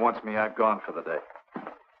anybody wants me, I've gone for the day.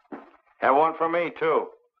 Have one for me, too.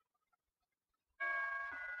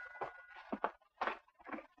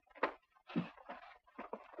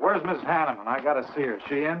 Where's Miss Hanneman? I got to see her. Is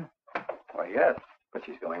she in? Why, yes, but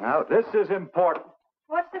she's going out. This is important.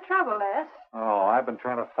 What's the trouble, Les? Oh, I've been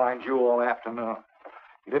trying to find you all afternoon.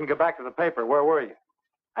 You didn't get back to the paper. Where were you?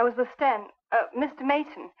 I was with Mr.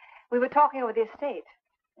 Mason. We were talking over the estate.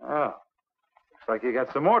 Oh. Looks like you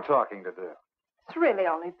got some more talking to do. It's really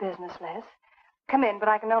only business, Les. Come in, but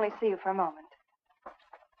I can only see you for a moment.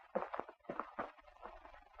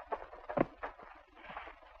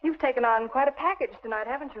 You've taken on quite a package tonight,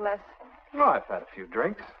 haven't you, Les? Well, I've had a few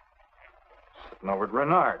drinks. Sitting over at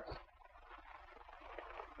Renard's.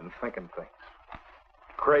 Been thinking things.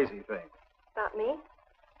 Crazy things. About me?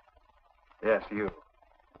 Yes, you.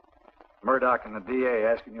 Murdoch and the DA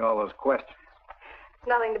asking you all those questions. It's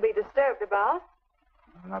nothing to be disturbed about.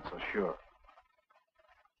 I'm not so sure.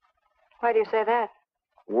 Why do you say that?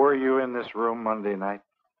 Were you in this room Monday night?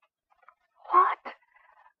 What?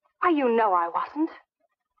 Why, you know I wasn't.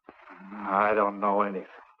 I don't know anything.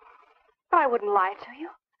 But I wouldn't lie to you.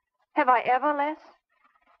 Have I ever, Les?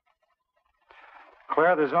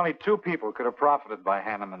 Claire, there's only two people could have profited by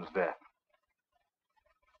Hanneman's death.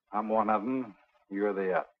 I'm one of them. You're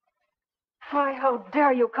the other. Why, how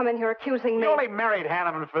dare you come in here accusing me? You only married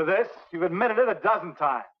Hanneman for this. You've admitted it a dozen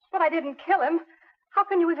times. But I didn't kill him. How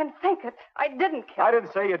can you even think it? I didn't kill him. I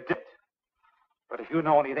didn't say you did. But if you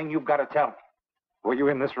know anything, you've got to tell me. Were you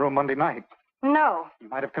in this room Monday night? No. You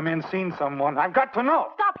might have come in, seen someone. I've got to know.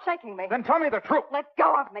 Stop shaking me. Then tell me the truth. Let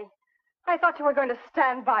go of me. I thought you were going to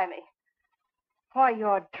stand by me. Why,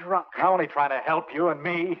 you're drunk. I'm only trying to help you and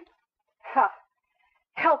me. Ha!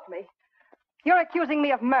 Help me. You're accusing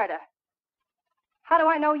me of murder. How do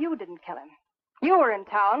I know you didn't kill him? You were in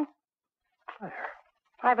town. Claire.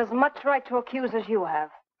 I've as much right to accuse as you have.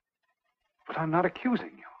 But I'm not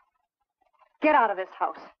accusing you. Get out of this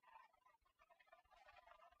house.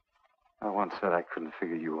 I once said I couldn't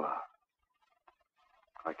figure you out.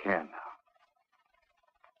 I can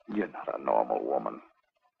now. You're not a normal woman.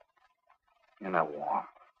 You're not warm.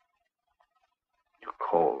 You're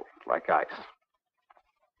cold, like ice.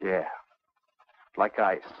 Yeah, like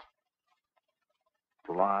ice.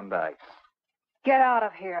 Blonde ice. Get out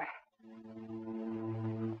of here.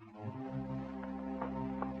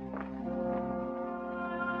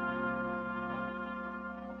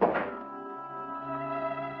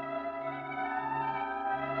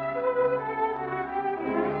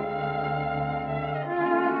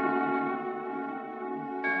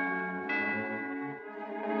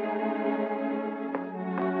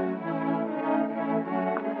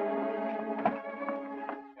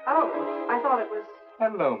 Oh, I thought it was...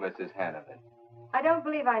 Hello, Mrs. Hanneman. I don't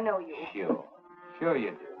believe I know you. Sure. Sure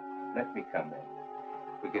you do. Let me come in.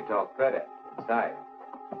 We can talk better inside.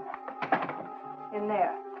 In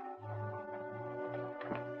there.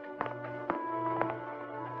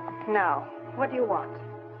 Now, what do you want?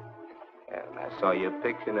 And I saw your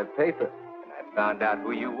picture in the paper, and I found out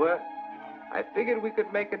who you were. I figured we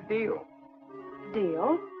could make a deal.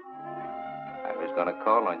 Deal? I was going to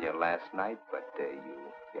call on you last night, but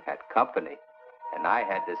you had company, and I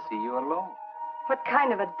had to see you alone. What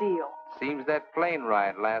kind of a deal? Seems that plane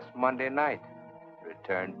ride last Monday night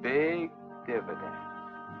returned big dividends.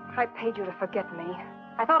 I paid you to forget me.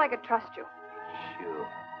 I thought I could trust you. Sure.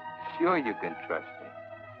 Sure you can trust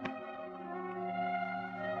me.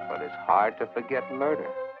 But it's hard to forget murder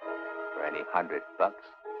for any $100.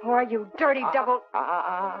 Why, you dirty double...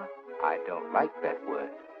 I don't like that word.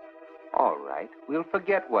 All right, we'll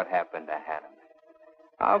forget what happened to Hanneman.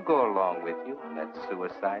 I'll go along with you on that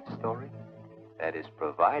suicide story. That is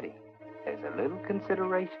providing there's a little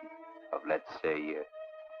consideration of, let's say,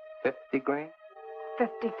 50 grand.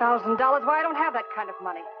 $50,000? Why, I don't have that kind of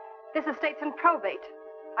money. This estate's in probate.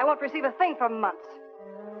 I won't receive a thing for months.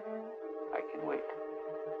 I can wait.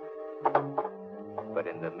 But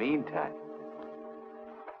in the meantime,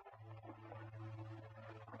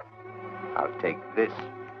 I'll take this.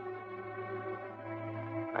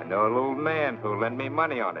 I know a little man who'll lend me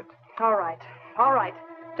money on it. All right. All right.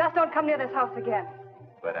 Just don't come near this house again.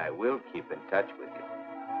 But I will keep in touch with you.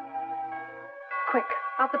 Quick,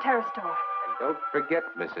 out the terrace door. And don't forget,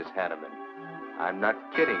 Mrs. Hanneman, I'm not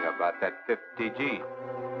kidding about that 50G.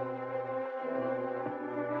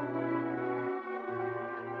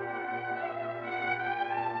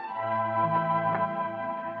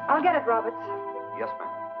 I'll get it, Roberts. Yes, ma'am.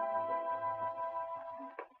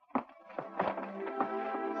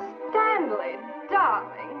 Stanley,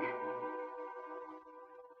 darling.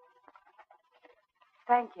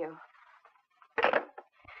 Thank you.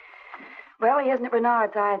 Well, he isn't at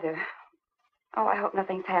Bernard's either. Oh, I hope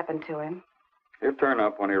nothing's happened to him. He'll turn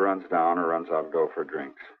up when he runs down or runs out to go for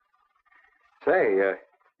drinks. Say,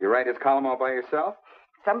 you write his column all by yourself?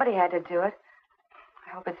 Somebody had to do it.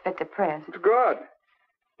 I hope it's fit to print. It's good.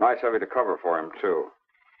 Nice of you to cover for him, too.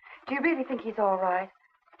 Do you really think he's all right?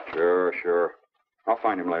 Sure. I'll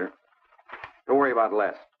find him later. Don't worry about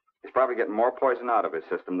Les. He's probably getting more poison out of his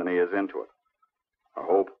system than he is into it. I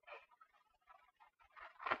hope.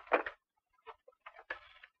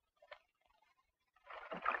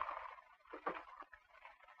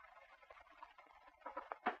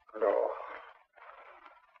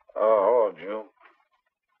 Oh, June.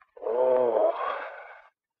 Oh.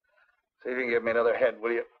 See if you can give me another head,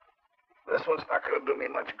 will you? This one's not going to do me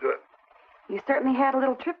much good. You certainly had a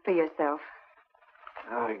little trip for yourself.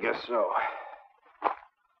 I guess so.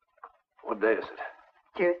 What day is it?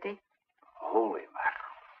 Tuesday. Holy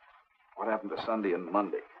mackerel. What happened to Sunday and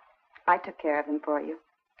Monday? I took care of them for you.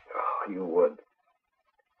 Oh, you would.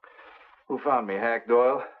 Who found me, Hack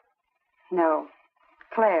Doyle? No.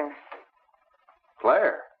 Claire.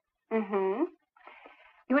 Claire? Mm-hmm.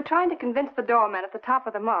 You were trying to convince the doorman at the top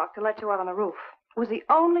of the mark to let you out on the roof. It was the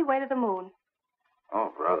only way to the moon.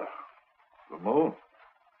 Oh, brother. The moon?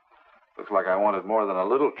 Looks like I wanted more than a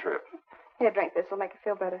little trip. Here, drink this. It'll make you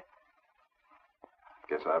feel better.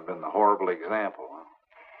 Guess I've been the horrible example, huh?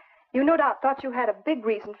 You no doubt thought you had a big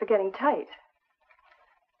reason for getting tight.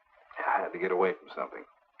 I had to get away from something.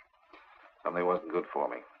 Something wasn't good for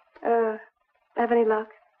me. Have any luck?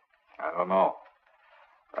 I don't know.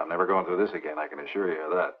 I'll never go into this again, I can assure you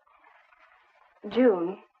of that.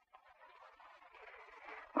 June.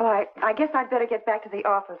 Well, I guess I'd better get back to the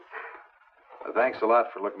office. Thanks a lot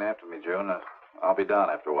for looking after me, June. I'll be down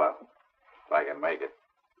after a while, if I can make it.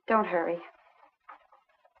 Don't hurry.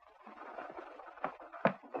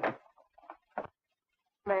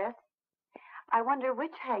 Les, I wonder which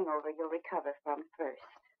hangover you'll recover from first.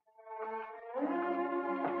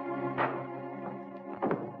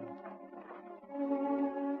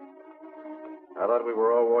 I thought we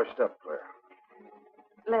were all washed up, Claire.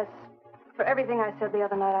 Les, for everything I said the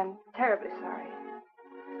other night, I'm terribly sorry.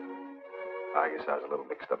 I guess I was a little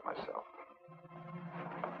mixed up myself.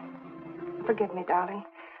 Forgive me, darling.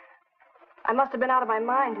 I must have been out of my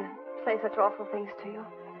mind to say such awful things to you.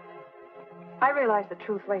 I realized the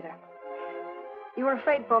truth later. You were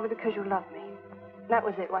afraid for me because you loved me. That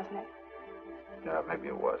was it, wasn't it? Yeah, maybe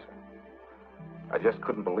it was. I just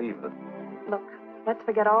couldn't believe that. Look, let's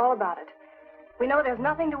forget all about it. We know there's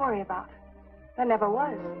nothing to worry about. There never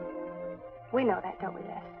was. We know that, don't we,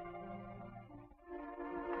 Les?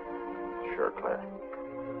 Sure, Claire.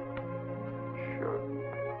 Sure.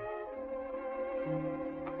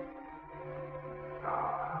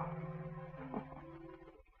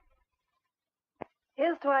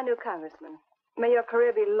 Here's to our new congressman. May your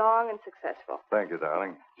career be long and successful. Thank you,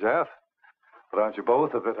 darling. Jeff, but aren't you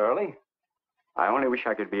both a bit early? I only wish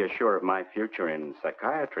I could be as sure of my future in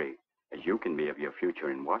psychiatry as you can be of your future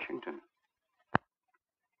in Washington.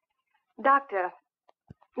 Doctor,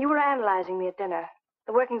 you were analyzing me at dinner,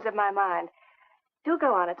 the workings of my mind. Do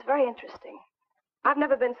go on. It's very interesting. I've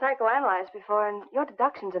never been psychoanalyzed before, and your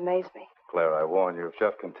deductions amaze me. Claire, I warn you, if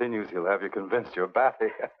Jeff continues, he'll have you convinced you're batty.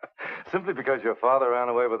 Simply because your father ran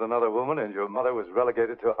away with another woman and your mother was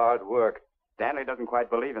relegated to hard work. Stanley doesn't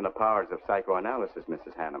quite believe in the powers of psychoanalysis,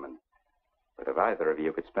 Mrs. Hanneman. But if either of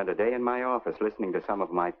you could spend a day in my office listening to some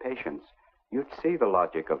of my patients, you'd see the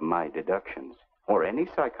logic of my deductions. Or any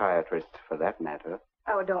psychiatrist's, for that matter.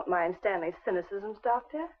 Oh, don't mind Stanley's cynicisms,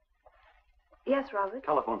 Doctor. Yes, Robert?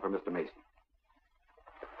 Telephone for Mr. Mason.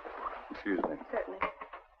 Excuse me. Certainly.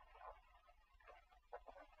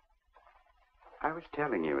 I was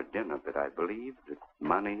telling you at dinner that I believed that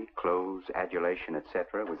money, clothes, adulation,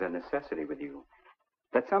 etc. was a necessity with you.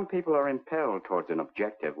 That some people are impelled towards an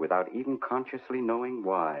objective without even consciously knowing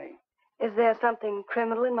why. Is there something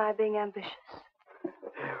criminal in my being ambitious?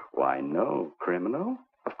 Why, no. Criminal?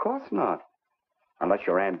 Of course not. Unless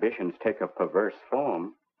your ambitions take a perverse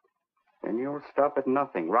form. Then you'll stop at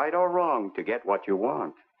nothing, right or wrong, to get what you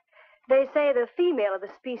want. They say the female of the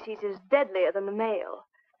species is deadlier than the male.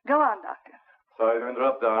 Go on, Doctor. Sorry to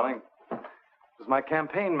interrupt, darling. This is my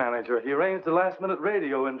campaign manager. He arranged a last-minute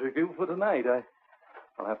radio interview for tonight.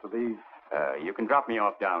 I'll have to leave. You can drop me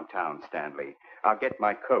off downtown, Stanley. I'll get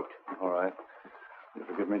my coat. All right. You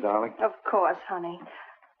forgive me, darling? Of course, honey.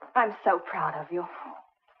 I'm so proud of you.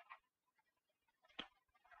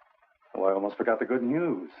 Oh, I almost forgot the good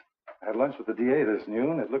news. I had lunch with the DA this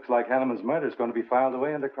noon. It looks like Hanneman's murder is going to be filed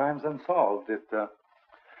away under crimes unsolved. It's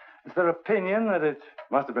their opinion that it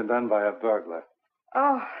must have been done by a burglar.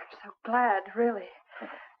 Oh, I'm so glad, really.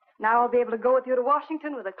 Now I'll be able to go with you to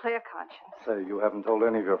Washington with a clear conscience. Say, you haven't told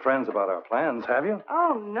any of your friends about our plans, have you?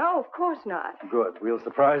 Oh, no, of course not. Good. We'll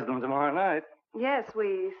surprise them tomorrow night. Yes,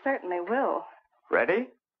 we certainly will. Ready?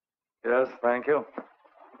 Yes, thank you.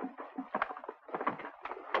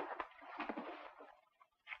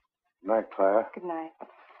 Good night, Claire. Good night.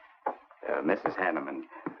 Mrs. Hanneman,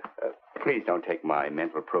 please don't take my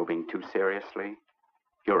mental probing too seriously.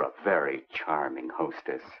 You're a very charming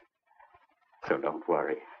hostess. So don't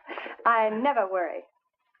worry. I never worry.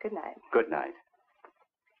 Good night. Good night.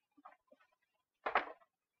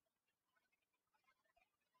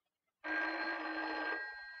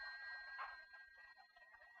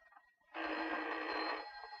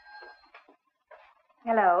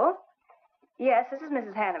 Hello? Yes, this is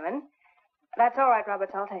Mrs. Hanneman. That's all right,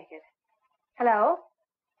 Roberts. I'll take it. Hello?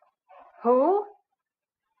 Who?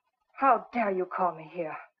 How dare you call me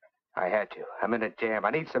here? I had to. I'm in a jam. I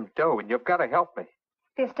need some dough, and you've got to help me.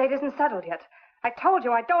 The estate isn't settled yet. I told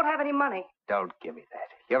you I don't have any money. Don't give me that.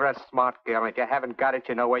 You're a smart girl, and if you haven't got it,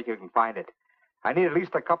 you know where you can find it. I need at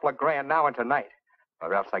least a couple of grand now and tonight,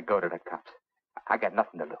 or else I go to the cops. I got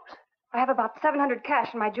nothing to lose. I have about $700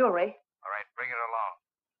 cash in my jewelry. All right, bring it along.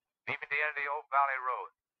 Meet me at the end of the Old Valley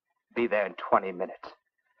Road. Be there in 20 minutes.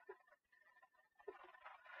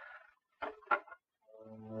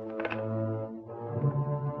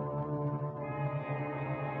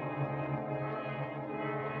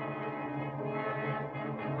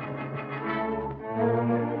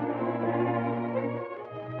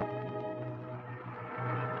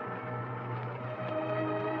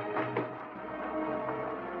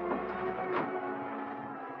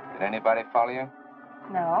 Did anybody follow you?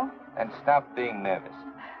 No, Then stop being nervous.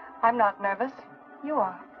 I'm not nervous. You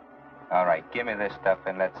are. All right, give me this stuff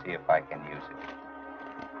and let's see if I can use it.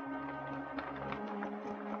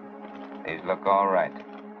 These look all right.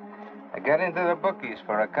 I got into the bookies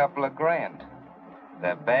for a couple of grand.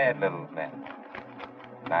 They're bad little men.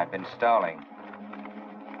 And I've been stalling.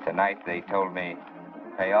 Tonight they told me,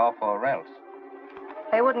 pay off or else.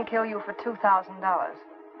 They wouldn't kill you for $2,000.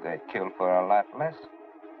 They'd kill for a lot less.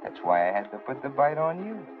 That's why I had to put the bite on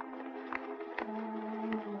you.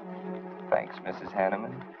 Thanks, Mrs.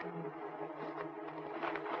 Hanneman.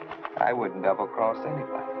 I wouldn't double-cross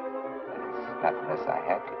anybody. Not unless I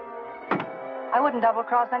had to. I wouldn't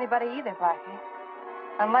double-cross anybody either, Blackie.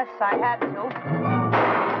 Unless I had to.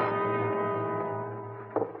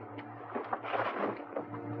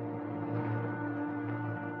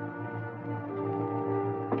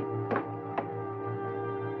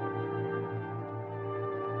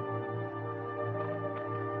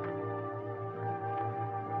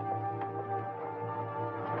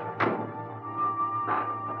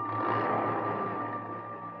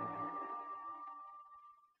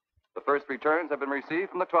 The first returns have been received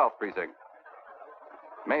from the 12th precinct.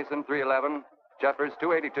 Mason, 311, Jeffers,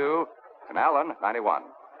 282, and Allen, 91.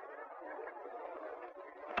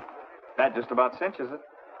 That just about cinches it.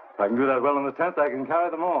 If I can do that well in the 10th, I can carry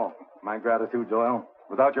them all. My gratitude, Doyle.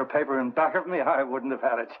 Without your paper in back of me, I wouldn't have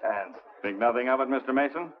had a chance. Think nothing of it, Mr.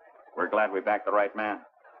 Mason? We're glad we backed the right man.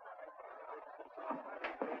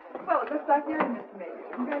 Well, it looks like you're in, Mr. Mason.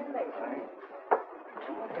 Congratulations.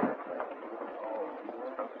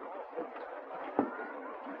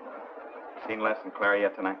 Seen Les and Claire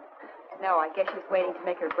yet tonight? No, I guess she's waiting to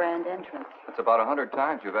make her grand entrance. It's about 100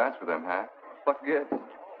 times you've asked for them, Hack. What gives?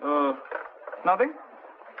 Nothing?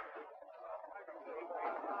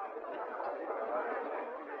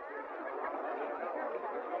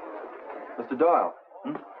 Mr. Doyle,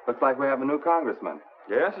 looks like we have a new congressman.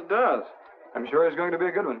 Yes, it does. I'm sure he's going to be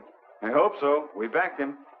a good one. I hope so. We backed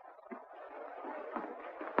him.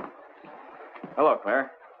 Hello,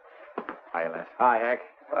 Claire. Hi, Les. Hi, Hank.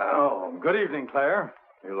 Oh, good evening, Claire.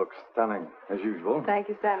 You look stunning, as usual. Thank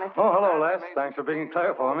you, Stanley. Oh, hello, Les. Thanks for being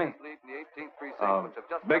Claire for me.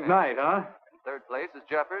 Big night, huh? In third place is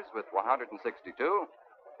Jeffers with 162,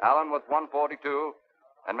 Allen with 142,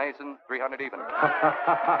 and Mason 300 even.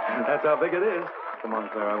 That's how big it is. Come on,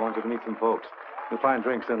 Claire. I want you to meet some folks. You'll find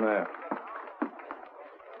drinks in there.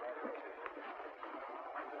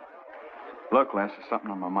 Look, Les, there's something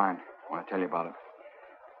on my mind. I want to tell you about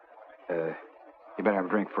it. You better have a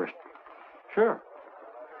drink first. Sure.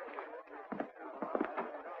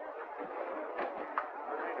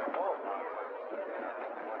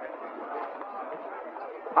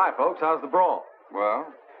 Hi, folks. How's the brawl? Well,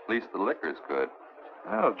 at least the liquor's good.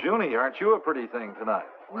 Well, Junie, aren't you a pretty thing tonight?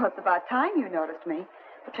 Well, it's about time you noticed me.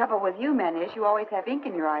 The trouble with you men is you always have ink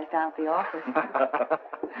in your eyes down at the office.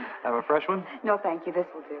 Have a fresh one? No, thank you. This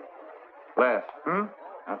will do. Les.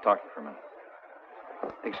 I'll talk to you for a minute.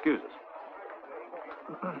 Excuse us.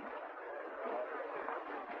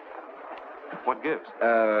 What gives?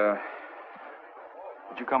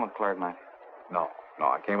 Did you come with Claire tonight? No,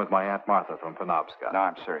 I came with my Aunt Martha from Penobscot. No,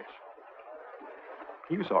 I'm serious.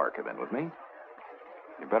 You saw her come in with me.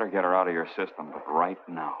 You better get her out of your system, but right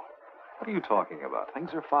now. What are you talking about?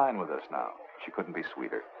 Things are fine with us now. She couldn't be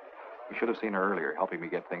sweeter. You should have seen her earlier, helping me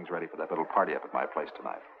get things ready for that little party up at my place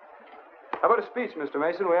tonight. How about a speech, Mr.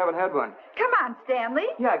 Mason? We haven't had one. Come on, Stanley.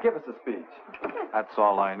 Yeah, give us a speech. That's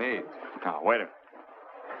all I need. Now, wait a minute.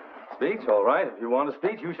 Speech, all right. If you want a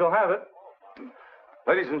speech, you shall have it.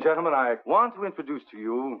 Ladies and gentlemen, I want to introduce to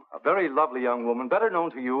you a very lovely young woman, better known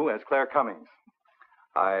to you as Claire Cummings.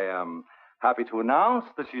 I am happy to announce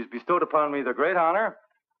that she's bestowed upon me the great honor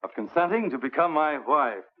of consenting to become my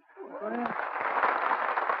wife.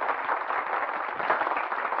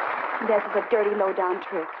 This is a dirty, low-down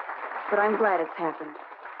trick, but I'm glad it's happened.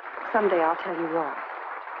 Someday I'll tell you why.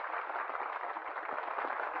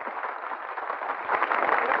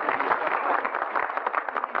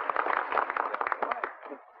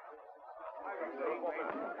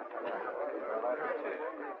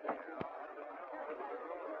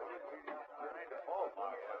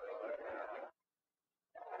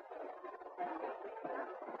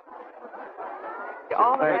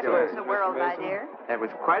 All the best in the world, my dear. That was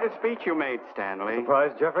quite a speech you made, Stanley.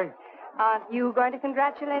 Surprised, Jeffrey? Aren't you going to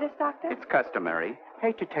congratulate us, Doctor? It's customary.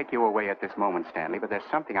 Hate to take you away at this moment, Stanley, but there's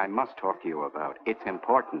something I must talk to you about. It's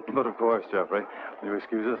important. But of course, Jeffrey. Will you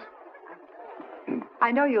excuse us?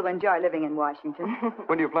 I know you'll enjoy living in Washington.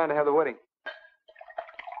 When do you plan to have the wedding?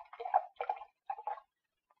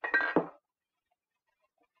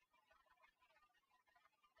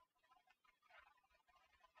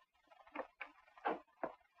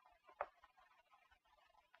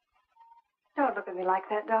 Don't look at me like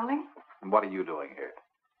that, darling. And what are you doing here?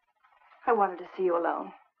 I wanted to see you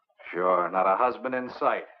alone. Sure, not a husband in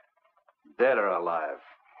sight. Dead or alive.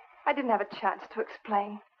 I didn't have a chance to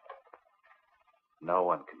explain. No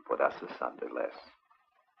one can put us asunder, Les.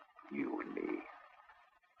 You and me.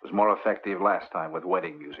 It was more effective last time with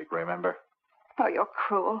wedding music, remember? Oh, you're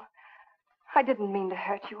cruel. I didn't mean to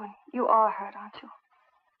hurt you, and you are hurt, aren't you?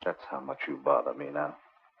 That's how much you bother me now.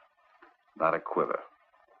 Not a quiver.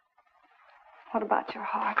 What about your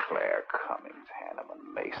heart? Claire Cummings,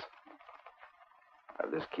 Hanneman, Mason. If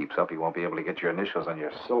this keeps up, you won't be able to get your initials on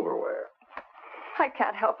your silverware. I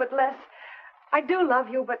can't help it, Les. I do love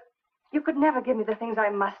you, but you could never give me the things I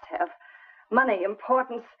must have. Money,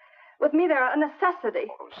 importance. With me, they're a necessity.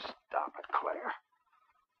 Oh, stop it, Claire.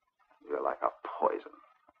 You're like a poison.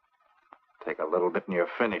 Take a little bit and you're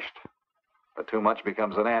finished. But too much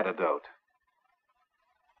becomes an antidote.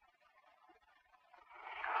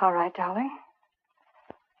 All right, darling.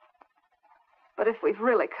 But if we've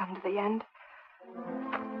really come to the end...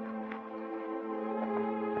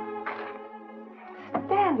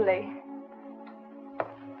 Stanley.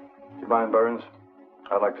 Do you mind, Burns?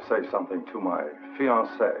 I'd like to say something to my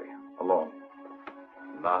fiancée alone.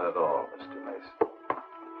 Not at all, Mr. Mason.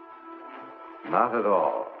 Not at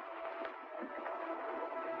all.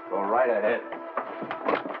 Go right ahead.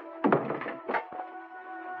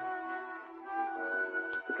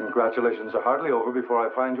 The congratulations are hardly over before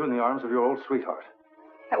I find you in the arms of your old sweetheart.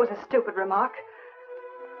 That was a stupid remark.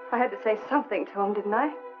 I had to say something to him, didn't I?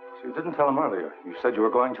 So you didn't tell him earlier. You said you were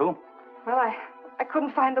going to? Well, I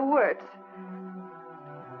couldn't find the words.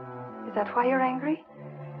 Is that why you're angry?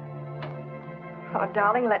 Oh,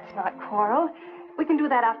 darling, let's not quarrel. We can do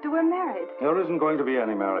that after we're married. There isn't going to be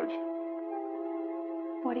any marriage.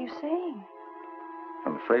 What are you saying?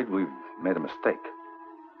 I'm afraid we've made a mistake.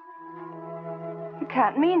 You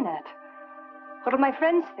can't mean that. What'll my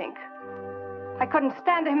friends think? I couldn't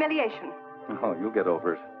stand the humiliation. Oh, you'll get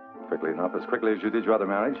over it quickly enough, as quickly as you did your other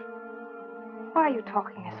marriage. Why are you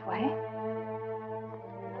talking this way?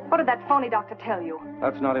 What did that phony doctor tell you?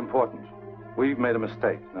 That's not important. We've made a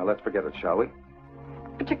mistake. Now let's forget it, shall we?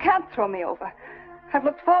 But you can't throw me over. I've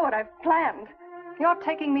looked forward. I've planned. You're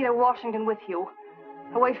taking me to Washington with you.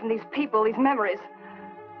 Away from these people, these memories.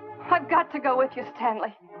 I've got to go with you,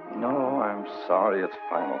 Stanley. No, I'm sorry. It's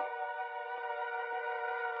final.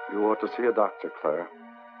 You ought to see a doctor, Claire.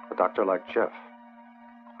 A doctor like Jeff.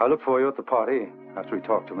 I looked for you at the party after he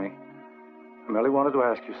talked to me. I merely wanted to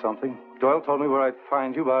ask you something. Doyle told me where I'd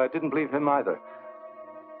find you, but I didn't believe him either.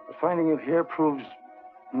 But finding you here proves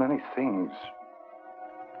many things.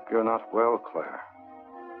 You're not well, Claire.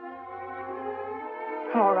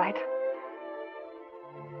 All right.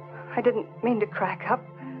 I didn't mean to crack up.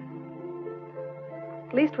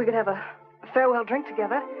 At least we could have a farewell drink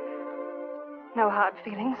together. No hard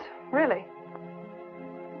feelings, really.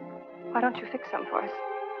 Why don't you fix some for us?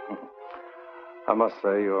 I must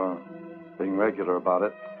say you're being regular about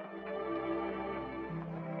it.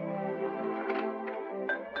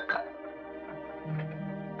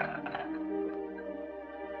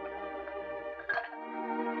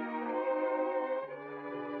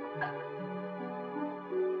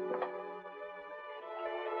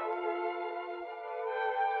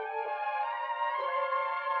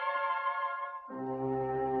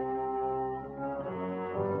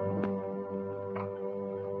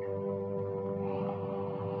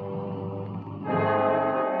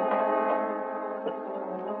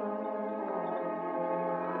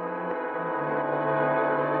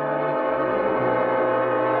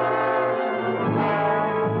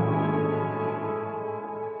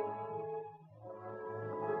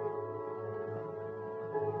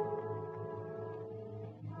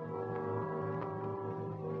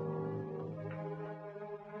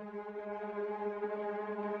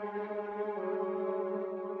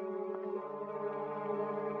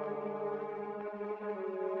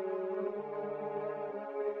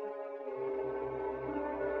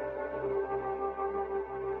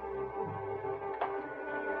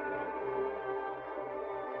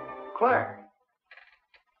 Claire.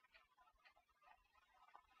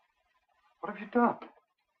 What have you done?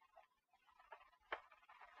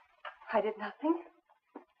 I did nothing.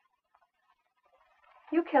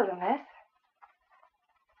 You killed him, Les.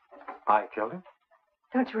 I killed him?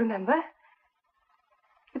 Don't you remember?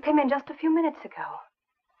 You came in just a few minutes ago.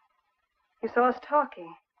 You saw us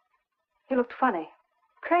talking. You looked funny.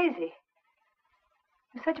 Crazy.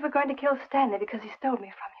 You said you were going to kill Stanley because he stole me from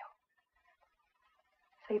you.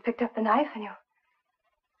 So you picked up the knife and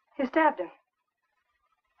you stabbed him.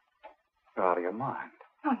 You're out of your mind.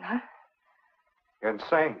 No, I'm not. You're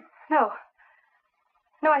insane. No.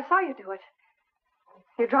 No, I saw you do it.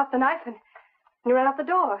 You dropped the knife and you ran out the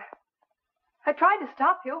door. I tried to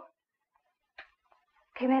stop you.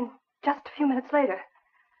 Came in just a few minutes later.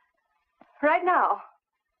 Right now.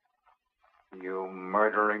 You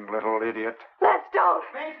murdering little idiot. Les, don't!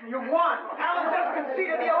 Mason, you won! Alan just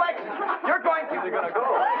conceded the election! You're going to... You're gonna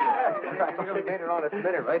go. You made it on its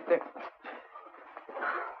minute right there.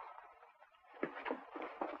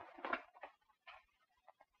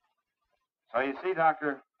 So you see,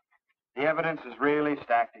 Doctor, the evidence is really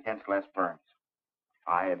stacked against Les Burns.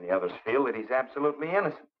 I and the others feel that he's absolutely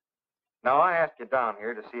innocent. Now, I asked you down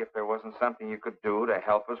here to see if there wasn't something you could do to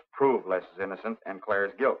help us prove Les is innocent and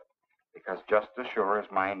Claire's guilt. Because just as sure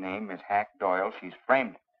as my name is Hack Doyle, she's framed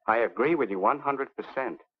him. I agree with you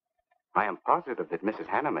 100%. I am positive that Mrs.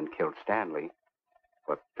 Hanneman killed Stanley.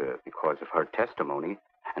 But because of her testimony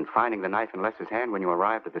and finding the knife in Les's hand when you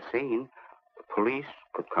arrived at the scene, the police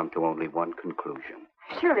could come to only one conclusion.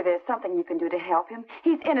 Surely there's something you can do to help him.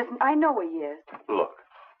 He's innocent. I know he is. Look,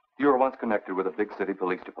 you were once connected with a big city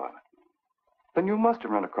police department. Then you must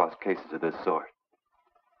have run across cases of this sort.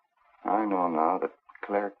 I know now that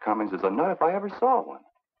Claire Cummings is a nut if I ever saw one.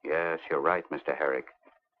 Yes, you're right, Mr. Herrick.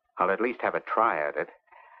 I'll at least have a try at it.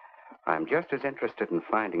 I'm just as interested in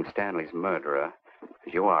finding Stanley's murderer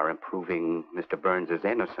as you are in proving Mr. Burns'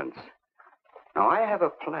 innocence. Now, I have a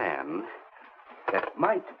plan that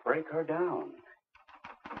might break her down.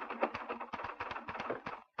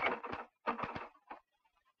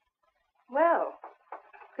 Well,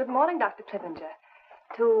 good morning, Dr. Clippinger.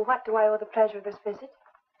 To what do I owe the pleasure of this visit?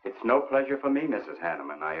 It's no pleasure for me, Mrs.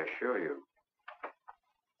 Hanneman, I assure you.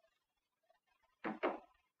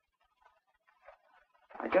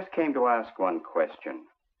 I just came to ask one question.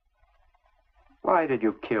 Why did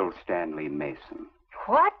you kill Stanley Mason?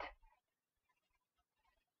 What?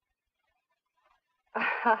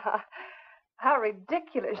 How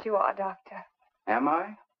ridiculous you are, Doctor. Am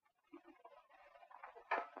I?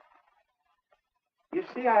 You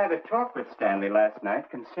see, I had a talk with Stanley last night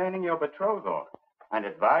concerning your betrothal and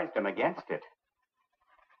advised him against it.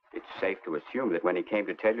 It's safe to assume that when he came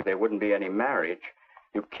to tell you there wouldn't be any marriage,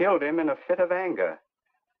 you killed him in a fit of anger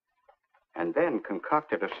and then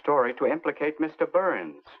concocted a story to implicate Mr.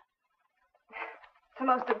 Burns. It's the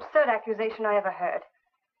most absurd accusation I ever heard.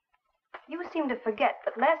 You seem to forget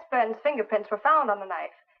that Les Burns' fingerprints were found on the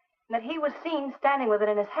knife and that he was seen standing with it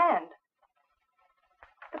in his hand.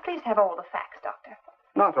 The police have all the facts, Doctor.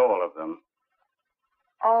 Not all of them.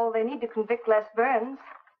 All they need to convict Les Burns.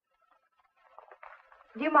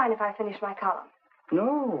 Do you mind if I finish my column?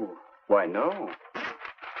 No. Why, no.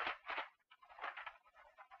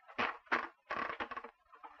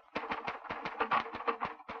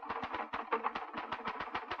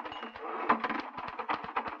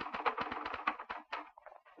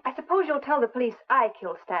 I suppose you'll tell the police I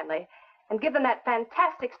killed Stanley and give them that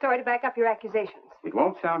fantastic story to back up your accusations. It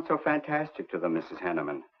won't sound so fantastic to them, Mrs.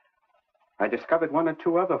 Hanneman. I discovered one or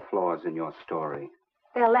two other flaws in your story.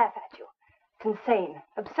 They'll laugh at you. It's insane,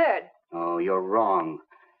 absurd. Oh, you're wrong.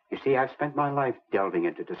 You see, I've spent my life delving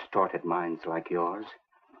into distorted minds like yours.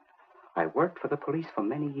 I worked for the police for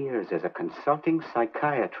many years as a consulting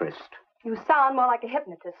psychiatrist. You sound more like a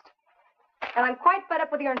hypnotist. And I'm quite fed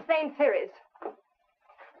up with your insane theories.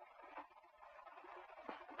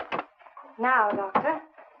 Now, Doctor.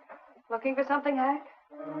 Looking for something, Hack?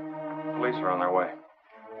 Police are on their way.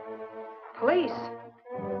 Police?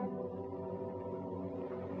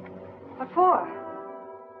 What for?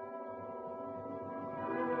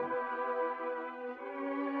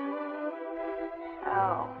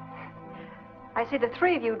 Oh. I see the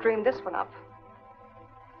three of you dreamed this one up.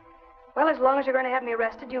 Well, as long as you're going to have me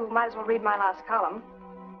arrested, you might as well read my last column.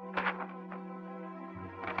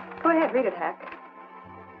 Go ahead, read it, Hack.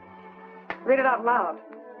 Read it out loud.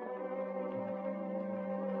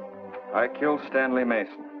 I killed Stanley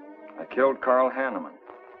Mason. I killed Carl Hanneman.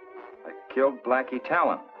 I killed Blackie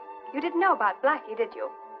Talon. You didn't know about Blackie, did you?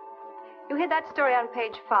 You heard that story on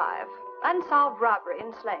page 5. Unsolved robbery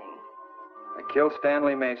and slaying. I killed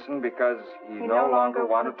Stanley Mason because he no longer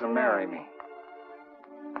wanted to marry me.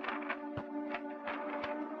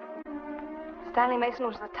 Stanley Mason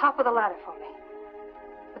was the top of the ladder for me.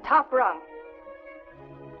 The top rung.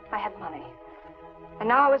 I had money. And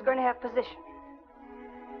now I was going to have position.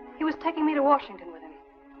 He was taking me to Washington with him.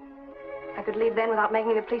 I could leave then without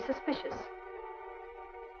making the police suspicious.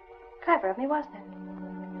 Clever of me, wasn't it?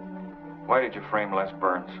 Why did you frame Les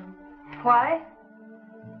Burns? Why?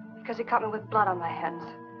 Because he caught me with blood on my hands.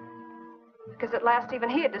 Because at last even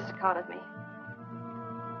he had discarded me.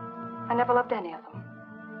 I never loved any of them.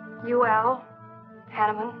 You, Al,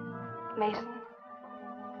 Hanneman, Mason.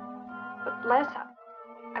 But Les,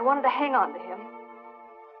 I wanted to hang on to him.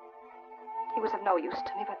 He was of no use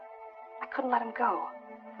to me, but I couldn't let him go.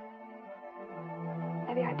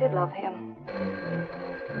 Maybe I did love him.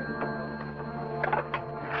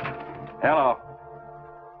 Hello.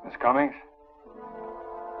 Miss Cummings?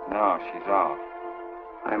 No, she's off.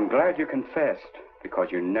 I'm glad you confessed, because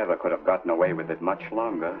you never could have gotten away with it much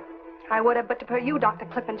longer. I would have, but to per you, Dr.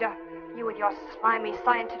 Clippinger. You with your slimy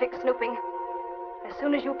scientific snooping. As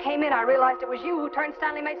soon as you came in, I realized it was you who turned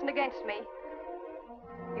Stanley Mason against me.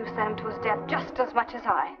 You sent him to his death just as much as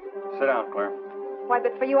I. Sit down, Claire. Why,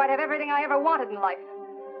 but for you, I'd have everything I ever wanted in life.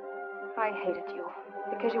 I hated you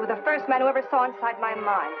because you were the first man who ever saw inside my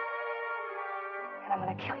mind. And I'm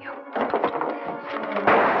going to kill you.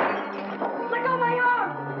 Let go of my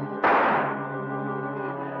arm!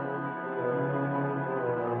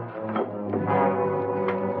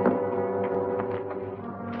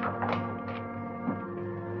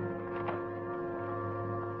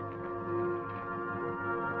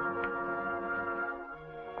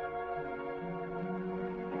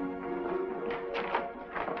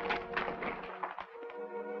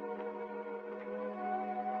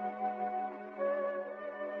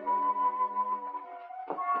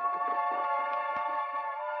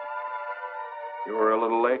 You were a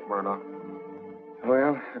little late, Murdoch.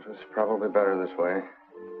 Well, it was probably better this way.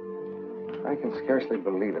 I can scarcely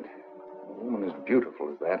believe it. A woman as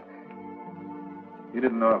beautiful as that. You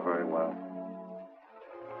didn't know her very well.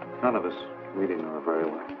 None of us really know her very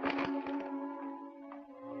well.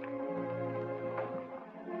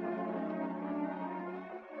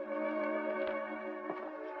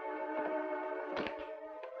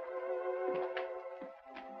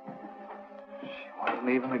 She wasn't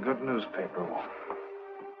even a good newspaper woman.